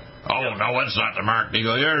 Oh, no, it's not the mark. You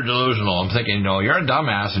go, you're delusional. I'm thinking, no, you're a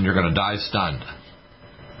dumbass, and you're going to die stunned.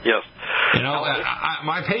 Yes. You know,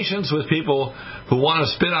 my patience with people who want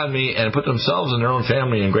to spit on me and put themselves and their own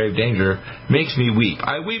family in grave danger makes me weep.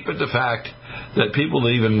 I weep at the fact that people,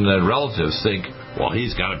 even relatives, think, well,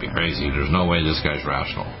 he's got to be crazy. There's no way this guy's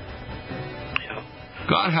rational. Yeah.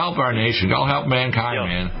 God help our nation. God help mankind,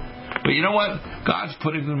 man. But you know what? God's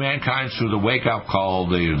putting mankind through the wake-up call,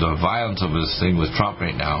 the violence of this thing with Trump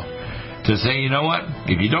right now, to say, you know what?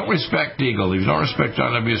 If you don't respect Deagle, if you don't respect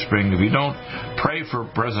John W. Spring, if you don't pray for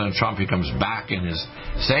President Trump, he comes back and is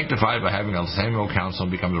sanctified by having a Samuel Council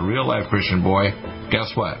and becomes a real-life Christian boy,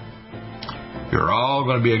 guess what? You're all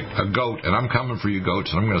going to be a goat, and I'm coming for you goats,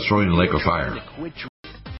 and I'm going to throw you in the lake of fire.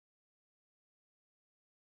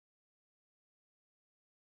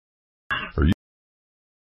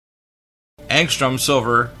 Angstrom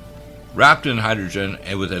silver wrapped in hydrogen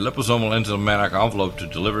and with a liposomal enzymatic envelope to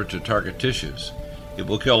deliver to target tissues. It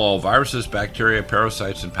will kill all viruses, bacteria,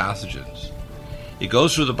 parasites, and pathogens. It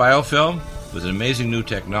goes through the biofilm with an amazing new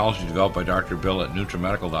technology developed by Dr. Bill at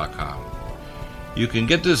NutriMedical.com. You can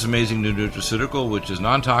get this amazing new nutraceutical, which is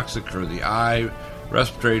non-toxic for the eye,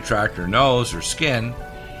 respiratory tract, or nose, or skin,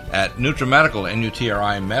 at NutriMedical,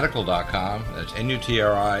 NutriMedical.com. That's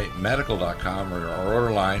NutriMedical.com, or our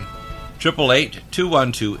order line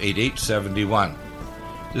 888-212-8871.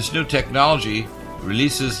 This new technology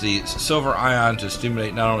releases the silver ion to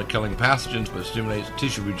stimulate not only killing pathogens, but stimulates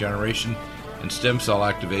tissue regeneration and stem cell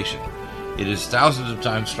activation. It is thousands of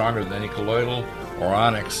times stronger than any colloidal or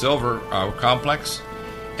onyx silver complex,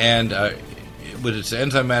 and with its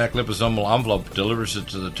enzymatic liposomal envelope, delivers it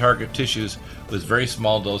to the target tissues with very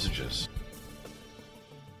small dosages.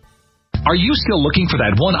 Are you still looking for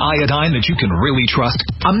that one iodine that you can really trust?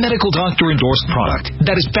 A medical doctor endorsed product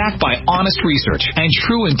that is backed by honest research and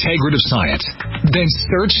true integrative science? Then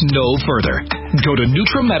search no further. Go to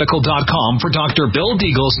NutriMedical.com for Dr. Bill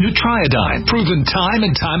Deagle's Nutriodine, proven time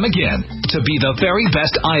and time again to be the very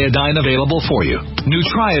best iodine available for you.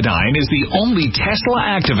 Nutriodine is the only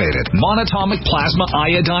Tesla-activated monatomic plasma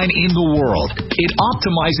iodine in the world. It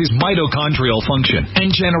optimizes mitochondrial function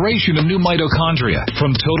and generation of new mitochondria,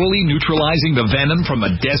 from totally neutralizing the venom from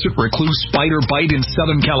a desert recluse spider bite in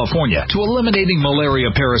Southern California to eliminating malaria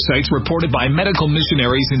parasites reported by medical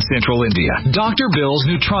missionaries in Central India. Dr. Bill's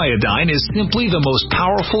Nutriodine is simply the most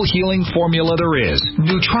powerful healing formula there is.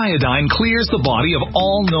 Nutriodine clears the body of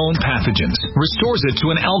all known pathogens, restores it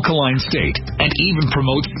to an alkaline state, and even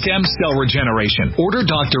promotes stem cell regeneration. Order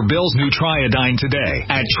Dr. Bill's Nutriodine today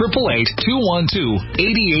at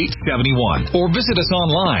 888-212-8871 or visit us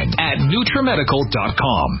online at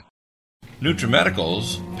NutriMedical.com.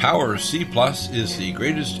 NutriMedical's Power C Plus is the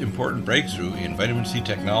greatest important breakthrough in vitamin C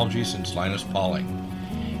technology since Linus Pauling.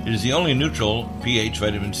 It is the only neutral pH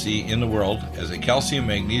vitamin C in the world as a calcium,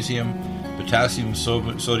 magnesium, potassium,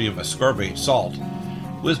 sodium ascorbate salt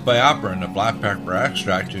with BioPerine, a black pepper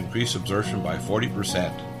extract, to increase absorption by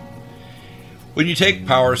 40%. When you take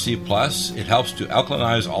Power C Plus, it helps to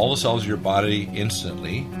alkalinize all the cells of your body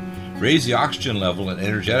instantly, raise the oxygen level and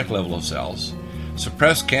energetic level of cells,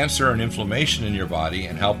 suppress cancer and inflammation in your body,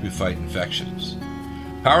 and help you fight infections.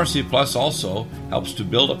 Power C Plus also helps to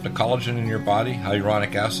build up the collagen in your body,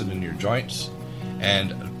 hyaluronic acid in your joints,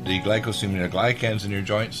 and the glycosaminoglycans in your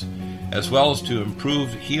joints, as well as to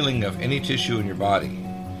improve healing of any tissue in your body.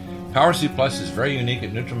 Power C Plus is very unique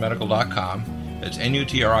at NutriMedical.com. That's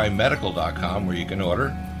NutriMedical.com, where you can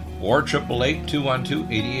order, or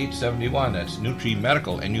 888-212-8871. That's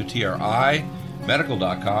NutriMedical, NUTRI,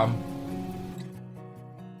 medical.com.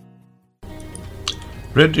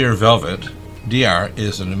 Red Deer Velvet DR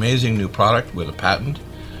is an amazing new product with a patent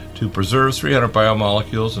to preserve 300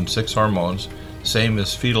 biomolecules and 6 hormones, same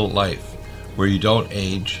as fetal life, where you don't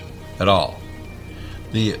age at all.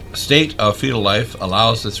 The state of fetal life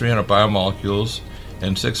allows the 300 biomolecules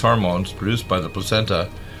and 6 hormones produced by the placenta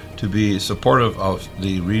to be supportive of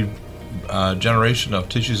the regeneration of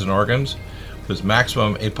tissues and organs, with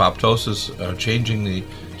maximum apoptosis, changing the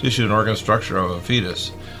tissue and organ structure of a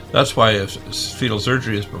fetus. That's why if fetal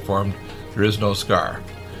surgery is performed, there is no scar.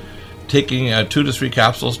 Taking 2 to 3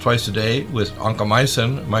 capsules twice a day with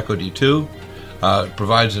oncomycin, myco-D2,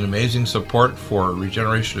 provides an amazing support for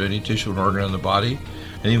regeneration of any tissue and organ in the body,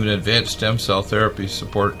 and even advanced stem cell therapy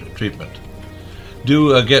support treatment.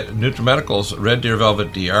 Do get NutriMedical's Red Deer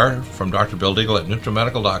Velvet DR from Dr. Bill Deagle at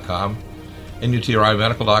NutriMedical.com,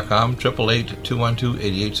 NUTRIMedical.com,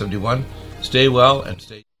 888-212-8871. Stay well and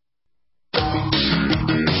stay...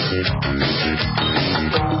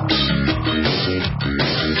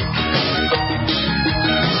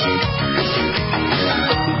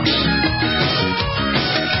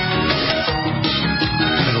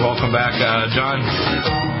 Welcome back, John.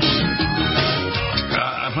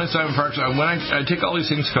 When I take all these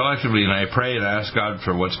things collectively and I pray and ask God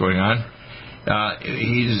for what's going on, God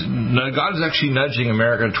is actually nudging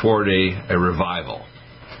America toward a revival.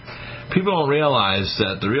 People don't realize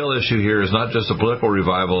that the real issue here is not just a political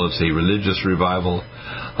revival, it's a religious revival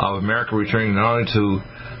of America returning not only to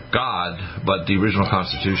God, but the original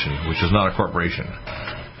Constitution, which is not a corporation.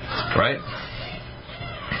 Right?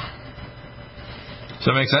 Does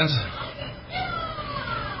that make sense?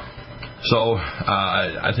 So,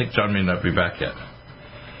 I think John may not be back yet.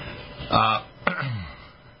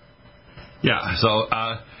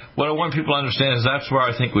 What I want people to understand is that's where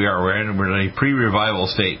I think we are. We're in a pre-revival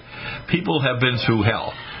state. People have been through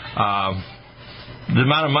hell. The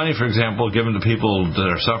amount of money, for example, given to people that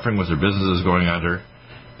are suffering with their businesses going under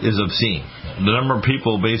is obscene. The number of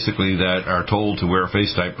people, basically, that are told to wear a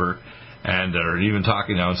face diaper and are even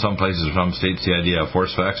talking now in some places, some states, the idea of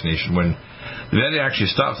forced vaccination, when they've had to actually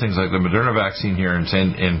stop things like the Moderna vaccine here in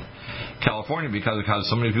California because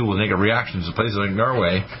so many people with negative reactions in places like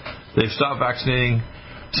Norway. They've stopped vaccinating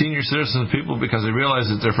senior citizens, people, because they realize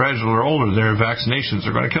that they're fragile or older, their vaccinations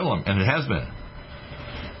are going to kill them, and it has been.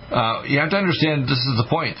 You have to understand this is the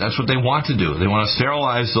point. That's what they want to do. They want to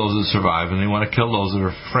sterilize those that survive, and they want to kill those that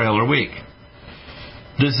are frail or weak.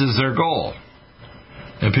 This is their goal.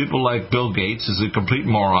 And people like Bill Gates is a complete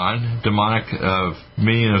moron, demonic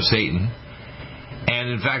minion of Satan.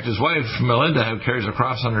 And in fact, his wife, Melinda, carries a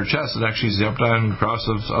cross on her chest that actually is the uptime cross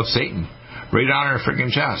of Satan, right on her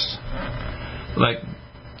freaking chest. Like,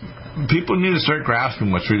 people need to start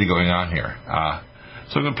grasping what's really going on here.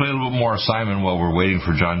 So I'm going to play a little bit more of Simon while we're waiting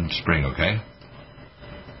for John Spring, okay?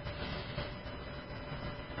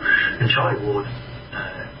 And Charlie Ward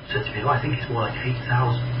said to me, I think it's more like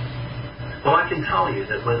 8,000. Well, I can tell you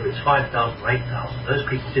that whether it's 5,000 or 8,000, those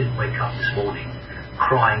people didn't wake up this morning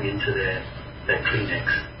crying into their Kleenex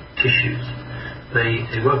tissues. They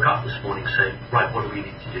woke up this morning saying, right, what do we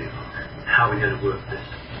need to do? How are we going to work this?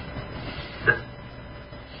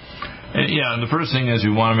 And the first thing is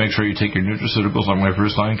you want to make sure you take your nutraceuticals on my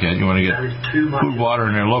first line kit. You want to get food, water,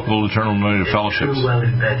 and your local Eternal Anointed Fellowships. Too well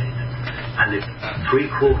embedded. And if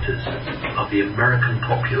 3/4 of the American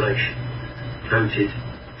population voted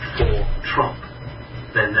for Trump,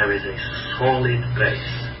 then there is a solid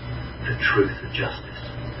base for truth and justice.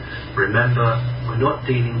 Remember, we're not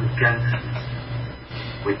dealing with gangsters.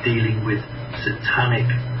 We're dealing with satanic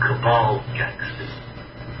cabal gangsters.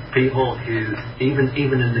 People who, even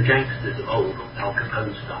in the gangsters of old, Al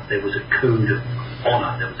Capone stuff, there was a code of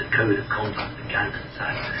honor, there was a code of conduct the gangsters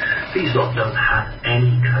had. These lot don't have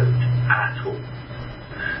any code at all.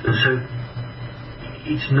 And so,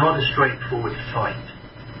 it's not a straightforward fight.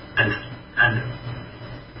 And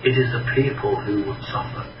it is the people who would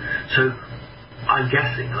suffer. So I'm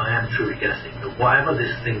guessing, and I am truly guessing, that whatever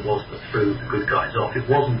this thing was that threw the good guys off, it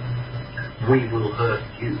wasn't "we will hurt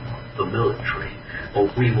you," the military, or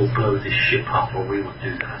 "we will blow this ship up," or "we will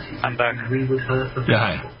do that." I'm back. We would hurt the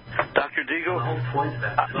people. Dr. Deagle, the whole point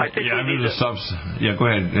about I think we need to... go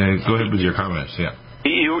ahead. Go ahead with your comments, yeah.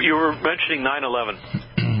 You were mentioning 9/11.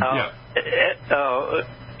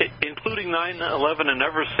 Including 9/11 and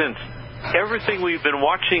ever since, everything we've been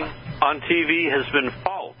watching on TV has been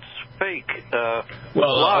false, fake,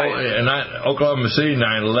 lies. And Oklahoma City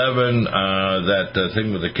 9/11, that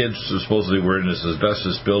thing with the kids supposedly were in this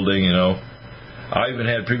asbestos building, you know. I even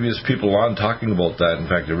had previous people on talking about that. In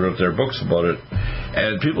fact, they wrote their books about it.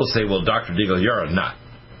 And people say, well, Dr. Deagle, you're a nut.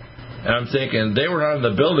 And I'm thinking, they were not in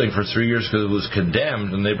the building for 3 years because it was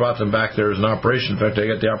condemned, and they brought them back there as an operation. In fact, I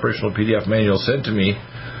got the operational PDF manual sent to me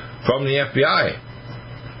from the FBI.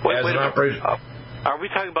 Wait an operation. Are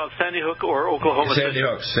we talking about Sandy Hook or Oklahoma City?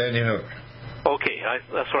 Sandy Hook. Okay,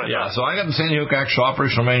 that's what I thought. So I got the Sandy Hook actual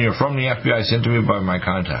operational manual from the FBI sent to me by my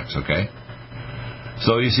contacts, okay?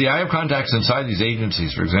 So, you see, I have contacts inside these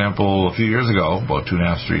agencies. For example, a few years ago, about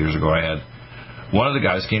 2.5, 3 years ago, I had one of the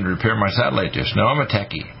guys came to repair my satellite dish. Now, I'm a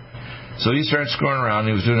techie. So he started screwing around.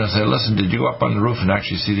 He was doing it. I said, listen, did you go up on the roof and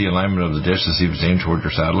actually see the alignment of the dish to see if it's aimed toward your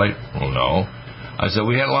satellite? Well, no. I said,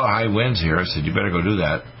 we had a lot of high winds here. I said, you better go do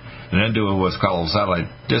that. And then do what's called a satellite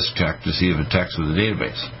disk check to see if it texts with the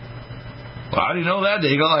database. Well, how do you know that,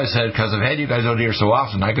 Deagle? I said, because I've had you guys out here so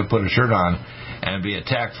often, I could put a shirt on and be a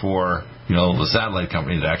tech for, you know, the satellite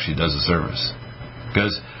company that actually does the service.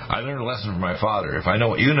 Because I learned a lesson from my father. If I know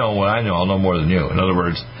what you know, what I know, I'll know more than you. In other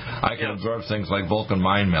words, I can absorb things like Vulcan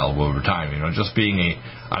mind meld over time. You know, just being a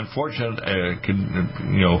unfortunate,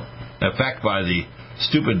 effect by the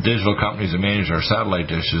stupid digital companies that manage our satellite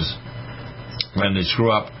dishes when they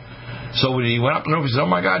screw up. So when he went up and over, he said, "Oh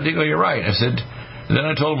my God, Deagle, you're right." I said. And then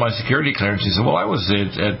I told him my security clearance. He said, "Well, I was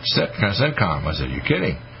at CENTCOM." I said, "You're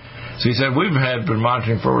kidding." So he said, we've been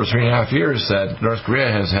monitoring for over 3.5 years that North Korea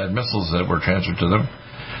has had missiles that were transferred to them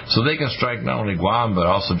so they can strike not only Guam but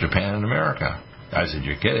also Japan and America. I said,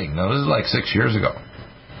 "You're kidding." No, this is like 6 years ago.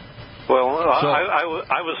 Well,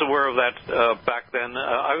 I was aware of that back then.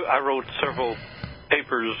 I wrote several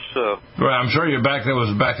papers. Well, I'm sure back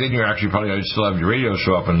then you're actually probably still have your radio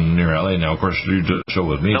show up near LA now. Of course, you do a show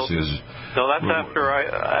with me. No, that's after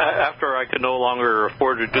I could no longer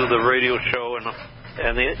afford to do the radio show and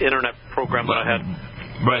the internet program that I had.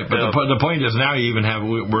 Right, but the point is now you even have,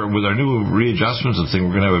 with our new readjustments of things,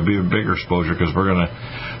 we're going to have a bigger exposure because we're going to,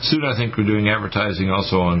 soon I think we're doing advertising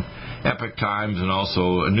also on Epic Times and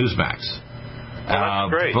also Newsmax.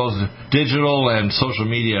 That's great. Both digital and social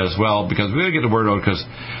media as well, because we got to get the word out, because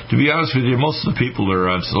to be honest with you, most of the people that are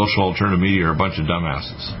on social alternative media are a bunch of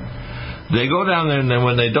dumbasses. They go down there, and then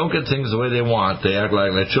when they don't get things the way they want, they act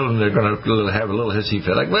like their children, they're going to have a little hissy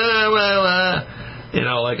fit, like,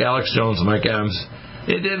 like Alex Jones and Mike Adams.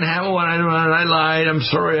 It didn't happen when I lied. I'm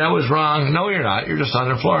sorry, I was wrong. No, you're not. You're just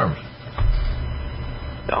uninformed.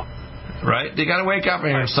 No. Right? They got to wake up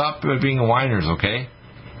and stop being whiners, okay?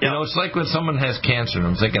 Yeah. You know, it's like when someone has cancer, and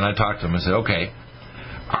I'm thinking, I talked to them, I said, okay,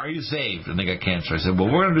 are you saved? And they got cancer. I said, well,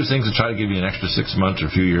 we're going to do things to try to give you an extra 6 months or a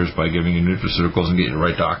few years by giving you nutraceuticals and get you the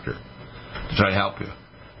right doctor to try to help you.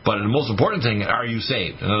 But the most important thing, are you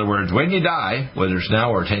saved? In other words, when you die, whether it's now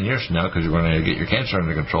or 10 years from now, because you're going to get your cancer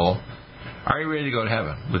under control, are you ready to go to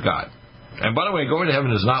heaven with God? And by the way, going to heaven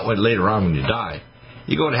is not what later on when you die.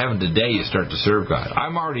 You go to heaven today, you start to serve God.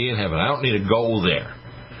 I'm already in heaven. I don't need to go there.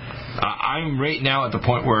 I'm right now at the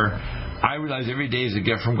point where I realize every day is a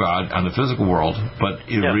gift from God on the physical world, but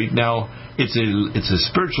right now it's a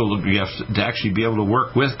spiritual gift to actually be able to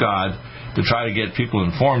work with God to try to get people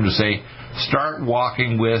informed to say, start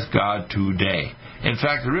walking with God today. In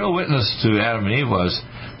fact, the real witness to Adam and Eve was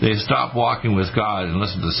they stopped walking with God and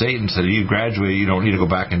listened to Satan and said, you graduated, you don't need to go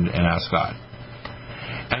back and ask God.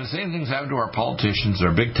 And the same things happen to our politicians,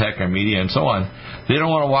 our big tech, our media, and so on. They don't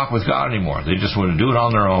want to walk with God anymore. They just want to do it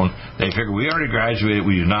on their own. They figure, we already graduated,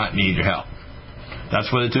 we do not need your help. That's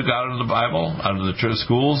why they took out of the Bible, out of the church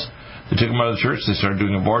schools. They took them out of the church. They started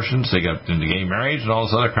doing abortions. They got into gay marriage and all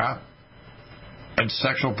this other crap. And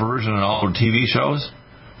sexual perversion and all the TV shows.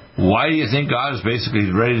 Why do you think God is basically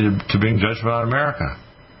ready to bring judgment on America?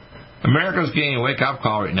 America's getting a wake-up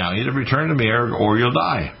call right now. Either return to me or you'll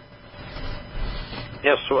die.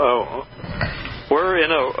 Yes, we're in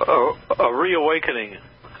a reawakening.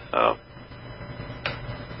 I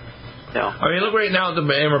mean, look right now at the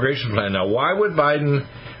immigration plan. Now, why would Biden,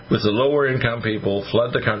 with the lower-income people,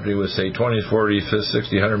 flood the country with, say, 20, 40, 50,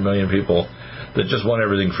 60, 100 million people that just want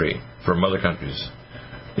everything free from other countries?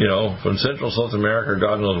 You know, from Central South America,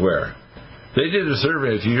 God knows where. They did a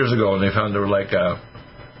survey a few years ago, and they found there were like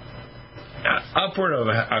upward of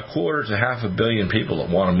a quarter to half a billion people that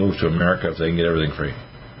want to move to America if they can get everything free.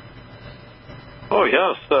 Oh,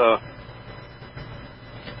 yes.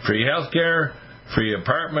 Free healthcare, free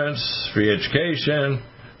apartments, free education,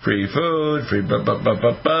 free food, free Where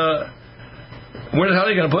the hell are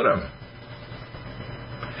they going to put them?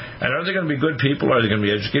 And are they going to be good people? Are they going to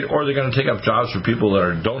be educated? Or are they going to take up jobs for people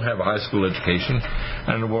that don't have a high school education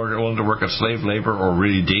and are willing to work at slave labor or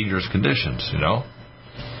really dangerous conditions, you know?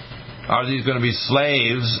 Are these going to be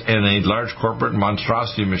slaves in a large corporate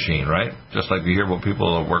monstrosity machine, right? Just like we hear about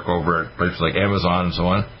people that work over at places like Amazon and so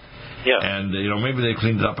on. Yeah. And, maybe they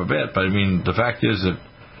cleaned it up a bit, but, the fact is that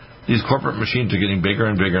these corporate machines are getting bigger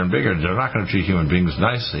and bigger and bigger. They're not going to treat human beings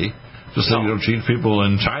nicely. Just like you don't treat people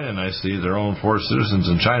in China nicely, their own poor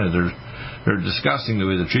citizens in China. They're disgusting the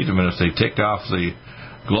way they treat them. And if they tick off the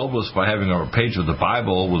globalists by having a page of the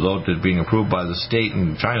Bible without it being approved by the state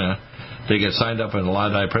in China, they get signed up in a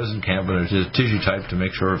Ladi prison camp and there's tissue type to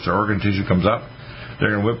make sure if their organ tissue comes up,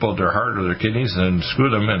 they're going to whip out their heart or their kidneys and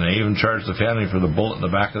screw them, and they even charge the family for the bullet in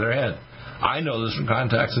the back of their head. I know this from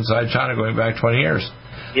contacts inside China going back 20 years.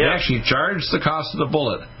 Yeah. They actually charge the cost of the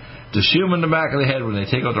bullet to shoot them in the back of the head when they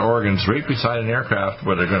take out their organs right beside an aircraft,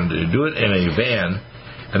 where they're going to do it in a van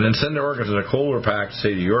and then send their organs in a Kohler pack,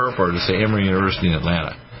 say, to Europe or to, say, Emory University in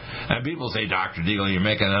Atlanta. And people say, Dr. Deagle, you're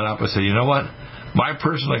making that up. I say, you know what? My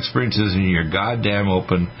personal experience is in your goddamn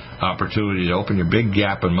open opportunity to open your big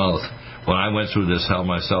gapping mouth when I went through this hell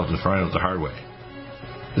myself and found out the hard way.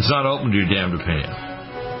 It's not open to your damned opinion.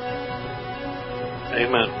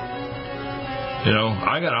 Amen.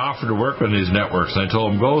 I got offered to work on these networks, and I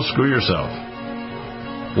told them, go screw yourself.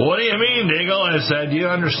 Well, what do you mean, Deagle? I said, do you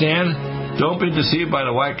understand? Don't be deceived by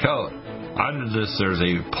the white coat. Under this, there's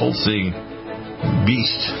a pulsing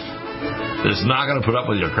beast that's not going to put up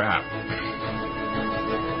with your crap.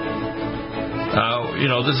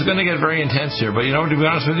 This is going to get very intense here, but to be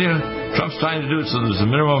honest with you, Trump's trying to do it so there's a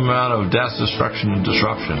minimum amount of death, destruction, and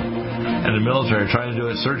disruption. And the military are trying to do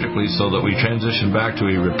it surgically so that we transition back to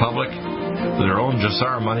a republic with their own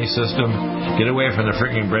Jassar money system, get away from the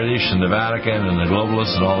freaking British and the Vatican and the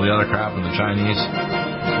globalists and all the other crap and the Chinese.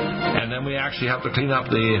 And then we actually have to clean up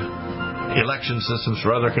the election systems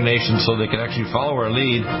for other nations so they can actually follow our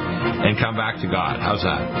lead and come back to God. How's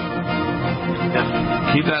that?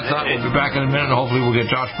 Yeah. Keep that thought. We'll be back in a minute, and hopefully we'll get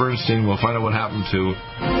Josh Bernstein. We'll find out what happened to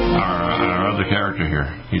our other character here.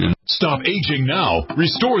 He didn't. Stop aging now.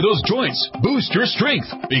 Restore those joints. Boost your strength.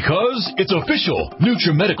 Because it's official.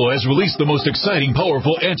 NutriMedical has released the most exciting,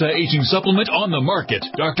 powerful anti-aging supplement on the market.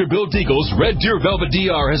 Dr. Bill Deagle's Red Deer Velvet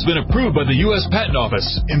DR has been approved by the U.S. Patent Office.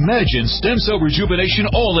 Imagine stem cell rejuvenation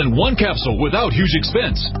all in one capsule without huge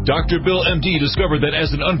expense. Dr. Bill MD discovered that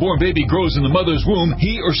as an unborn baby grows in the mother's womb,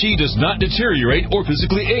 he or she does not deteriorate or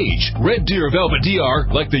physically age. Red Deer Velvet DR,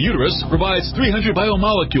 like the uterus, provides 300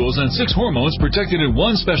 biomolecules and 6 hormones protected in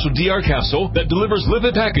one special DR capsule that delivers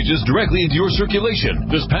lipid packages directly into your circulation.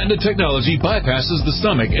 This patented technology bypasses the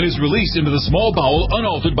stomach and is released into the small bowel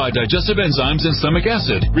unaltered by digestive enzymes and stomach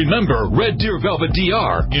acid. Remember, Red Deer Velvet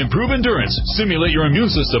DR. Improve endurance, stimulate your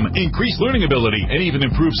immune system, increase learning ability, and even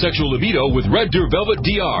improve sexual libido with Red Deer Velvet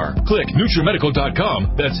DR. Click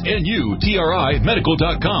NutriMedical.com, that's NUTRI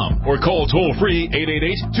medical.com, or call toll-free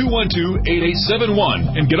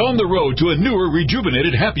 888-212-8871 and get on the road to a newer,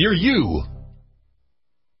 rejuvenated, happier you.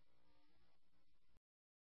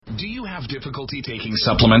 Do you have difficulty taking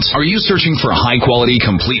supplements? Are you searching for a high-quality,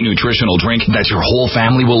 complete nutritional drink that your whole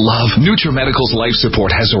family will love? NutriMedical's Life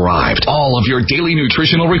Support has arrived. All of your daily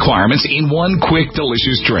nutritional requirements in one quick,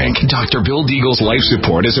 delicious drink. Dr. Bill Deagle's Life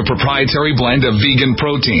Support is a proprietary blend of vegan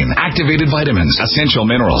protein, activated vitamins, essential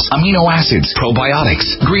minerals, amino acids,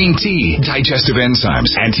 probiotics, green tea, digestive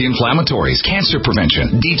enzymes, anti-inflammatories, cancer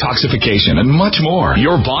prevention, detoxification, and much more.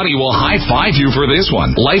 Your body will high-five you for this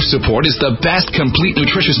one. Life Support is the best complete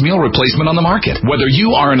nutritious meal replacement on the market. Whether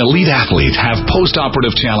you are an elite athlete, have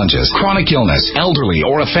post-operative challenges, chronic illness, elderly,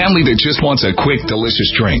 or a family that just wants a quick, delicious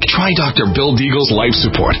drink, try Dr. Bill Deagle's Life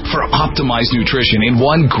Support for optimized nutrition in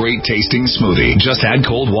one great-tasting smoothie. Just add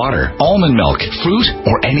cold water, almond milk, fruit,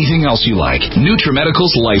 or anything else you like.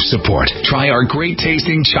 NutriMedical's Life Support. Try our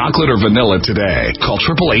great-tasting chocolate or vanilla today. Call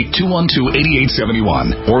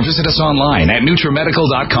 888-212-8871 or visit us online at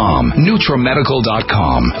NutriMedical.com.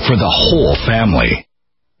 NutriMedical.com for the whole family.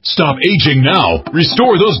 Stop aging now.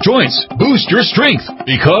 Restore those joints. Boost your strength.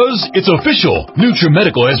 Because it's official.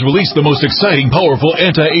 NutriMedical has released the most exciting, powerful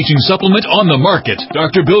anti-aging supplement on the market.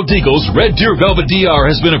 Dr. Bill Deagle's Red Deer Velvet DR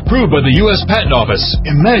has been approved by the U.S. Patent Office.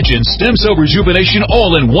 Imagine stem cell rejuvenation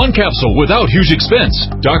all in one capsule without huge expense.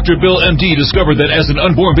 Dr. Bill MD discovered that as an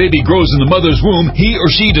unborn baby grows in the mother's womb, he or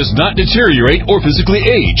she does not deteriorate or physically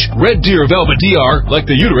age. Red Deer Velvet DR, like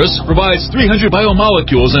the uterus, provides 300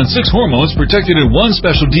 biomolecules and 6 hormones protected in one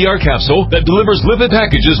special DR capsule that delivers lipid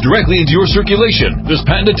packages directly into your circulation. This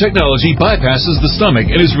patented technology bypasses the stomach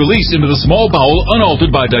and is released into the small bowel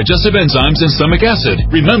unaltered by digestive enzymes and stomach acid.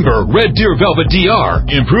 Remember, Red Deer Velvet DR.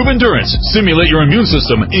 Improve endurance, stimulate your immune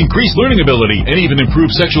system, increase learning ability, and even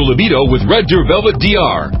improve sexual libido with Red Deer Velvet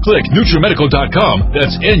DR. Click NutriMedical.com,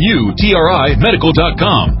 that's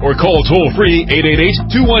NutriMedical.com, or call toll-free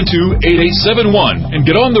 888-212-8871 and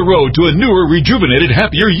get on the road to a newer, rejuvenated,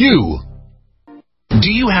 happier you. Do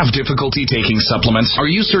you have difficulty taking supplements? Are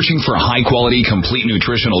you searching for a high-quality, complete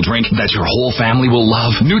nutritional drink that your whole family will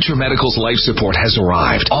love? NutriMedical's Life Support has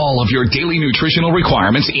arrived. All of your daily nutritional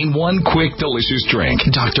requirements in one quick, delicious drink.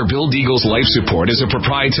 Dr. Bill Deagle's Life Support is a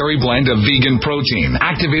proprietary blend of vegan protein,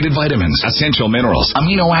 activated vitamins, essential minerals,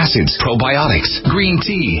 amino acids, probiotics, green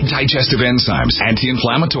tea, digestive enzymes,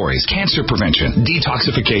 anti-inflammatories, cancer prevention,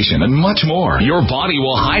 detoxification, and much more. Your body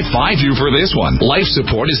will high-five you for this one. Life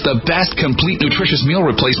Support is the best complete nutritious meal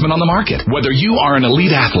replacement on the market. Whether you are an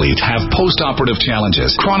elite athlete, have post-operative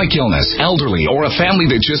challenges, chronic illness, elderly, or a family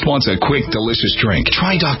that just wants a quick, delicious drink,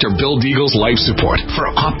 try Dr. Bill Deagle's Life Support for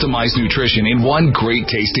optimized nutrition in one great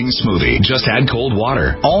tasting smoothie. Just add cold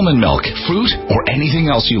water, almond milk, fruit, or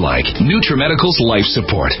anything else you like. NutriMedical's Life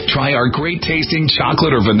Support. Try our great tasting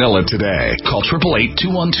chocolate or vanilla today. Call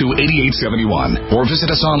 888-212-8871 or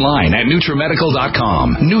visit us online at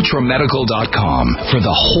NutriMedical.com. NutriMedical.com for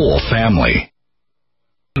the whole family.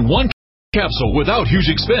 One capsule without huge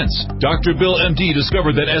expense. Dr. Bill MD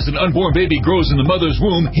discovered that as an unborn baby grows in the mother's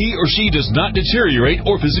womb, he or she does not deteriorate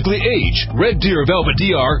or physically age. Red Deer Velvet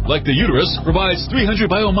DR, like the uterus, provides 300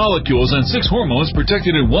 biomolecules and 6 hormones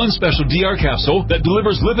protected in one special DR capsule that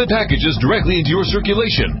delivers lipid packages directly into your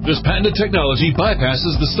circulation. This patented technology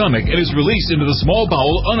bypasses the stomach and is released into the small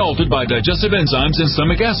bowel unaltered by digestive enzymes and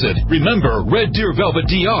stomach acid. Remember, Red Deer Velvet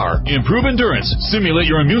DR. Improve endurance, stimulate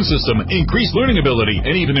your immune system, increase learning ability,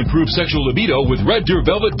 and even improve sexual libido with Red Deer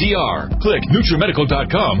Velvet DR. Click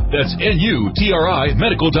NutriMedical.com, that's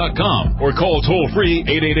NutriMedical.com, or call toll-free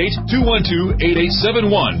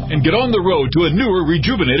 888-212-8871 and get on the road to a newer,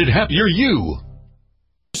 rejuvenated, happier you.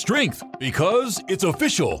 Strength, because it's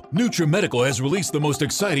official. NutriMedical has released the most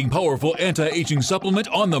exciting, powerful anti-aging supplement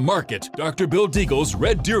on the market. Dr. Bill Deagle's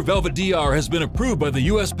Red Deer Velvet DR has been approved by the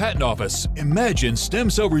U.S. Patent Office. Imagine stem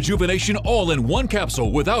cell rejuvenation all in one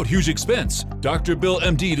capsule without huge expense. Dr. Bill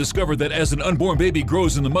MD discovered that as an unborn baby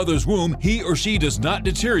grows in the mother's womb, he or she does not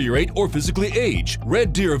deteriorate or physically age.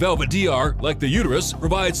 Red Deer Velvet DR, like the uterus,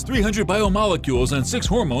 provides 300 biomolecules and 6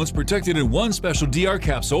 hormones protected in one special DR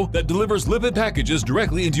capsule that delivers lipid packages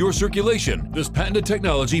directly into your circulation. This patented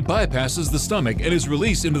technology bypasses the stomach and is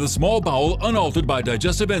released into the small bowel unaltered by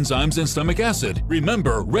digestive enzymes and stomach acid.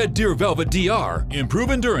 Remember, Red Deer Velvet DR.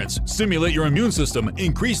 Improve endurance, stimulate your immune system,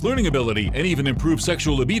 increase learning ability, and even improve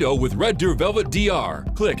sexual libido with Red Deer Velvet DR.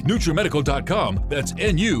 Click NutriMedical.com, that's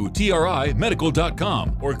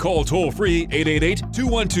NutriMedical.com, or call toll-free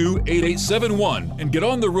 888-212-8871 and get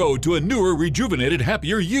on the road to a newer, rejuvenated,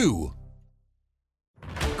 happier you.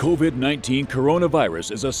 COVID-19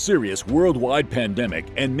 coronavirus is a serious worldwide pandemic,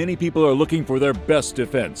 and many people are looking for their best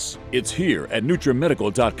defense. It's here at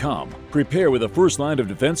NutriMedical.com. Prepare with a first line of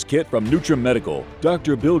defense kit from NutriMedical.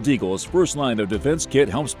 Dr. Bill Deagle's first line of defense kit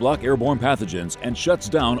helps block airborne pathogens and shuts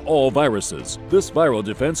down all viruses. This viral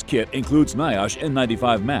defense kit includes NIOSH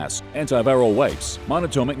N95 mask, antiviral wipes,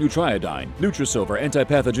 monatomic nutriodine, Nutrisilver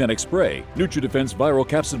antipathogenic spray, NutriDefense viral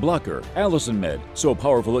capsid blocker, Allison Med, so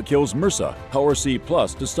powerful it kills MRSA, Power C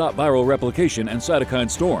Plus to stop viral replication and cytokine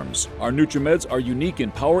storms. Our NutriMeds are unique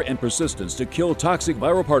in power and persistence to kill toxic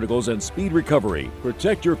viral particles and speed recovery.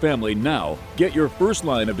 Protect your family now. Get your first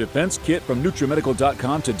line of defense kit from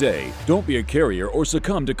NutriMedical.com today. Don't be a carrier or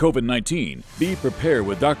succumb to COVID-19. Be prepared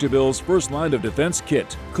with Dr. Bill's first line of defense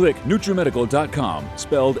kit. Click NutriMedical.com,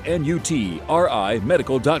 spelled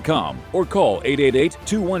NutriMedical.com, or call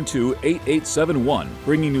 888-212-8871,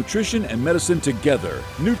 bringing nutrition and medicine together.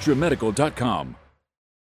 NutriMedical.com.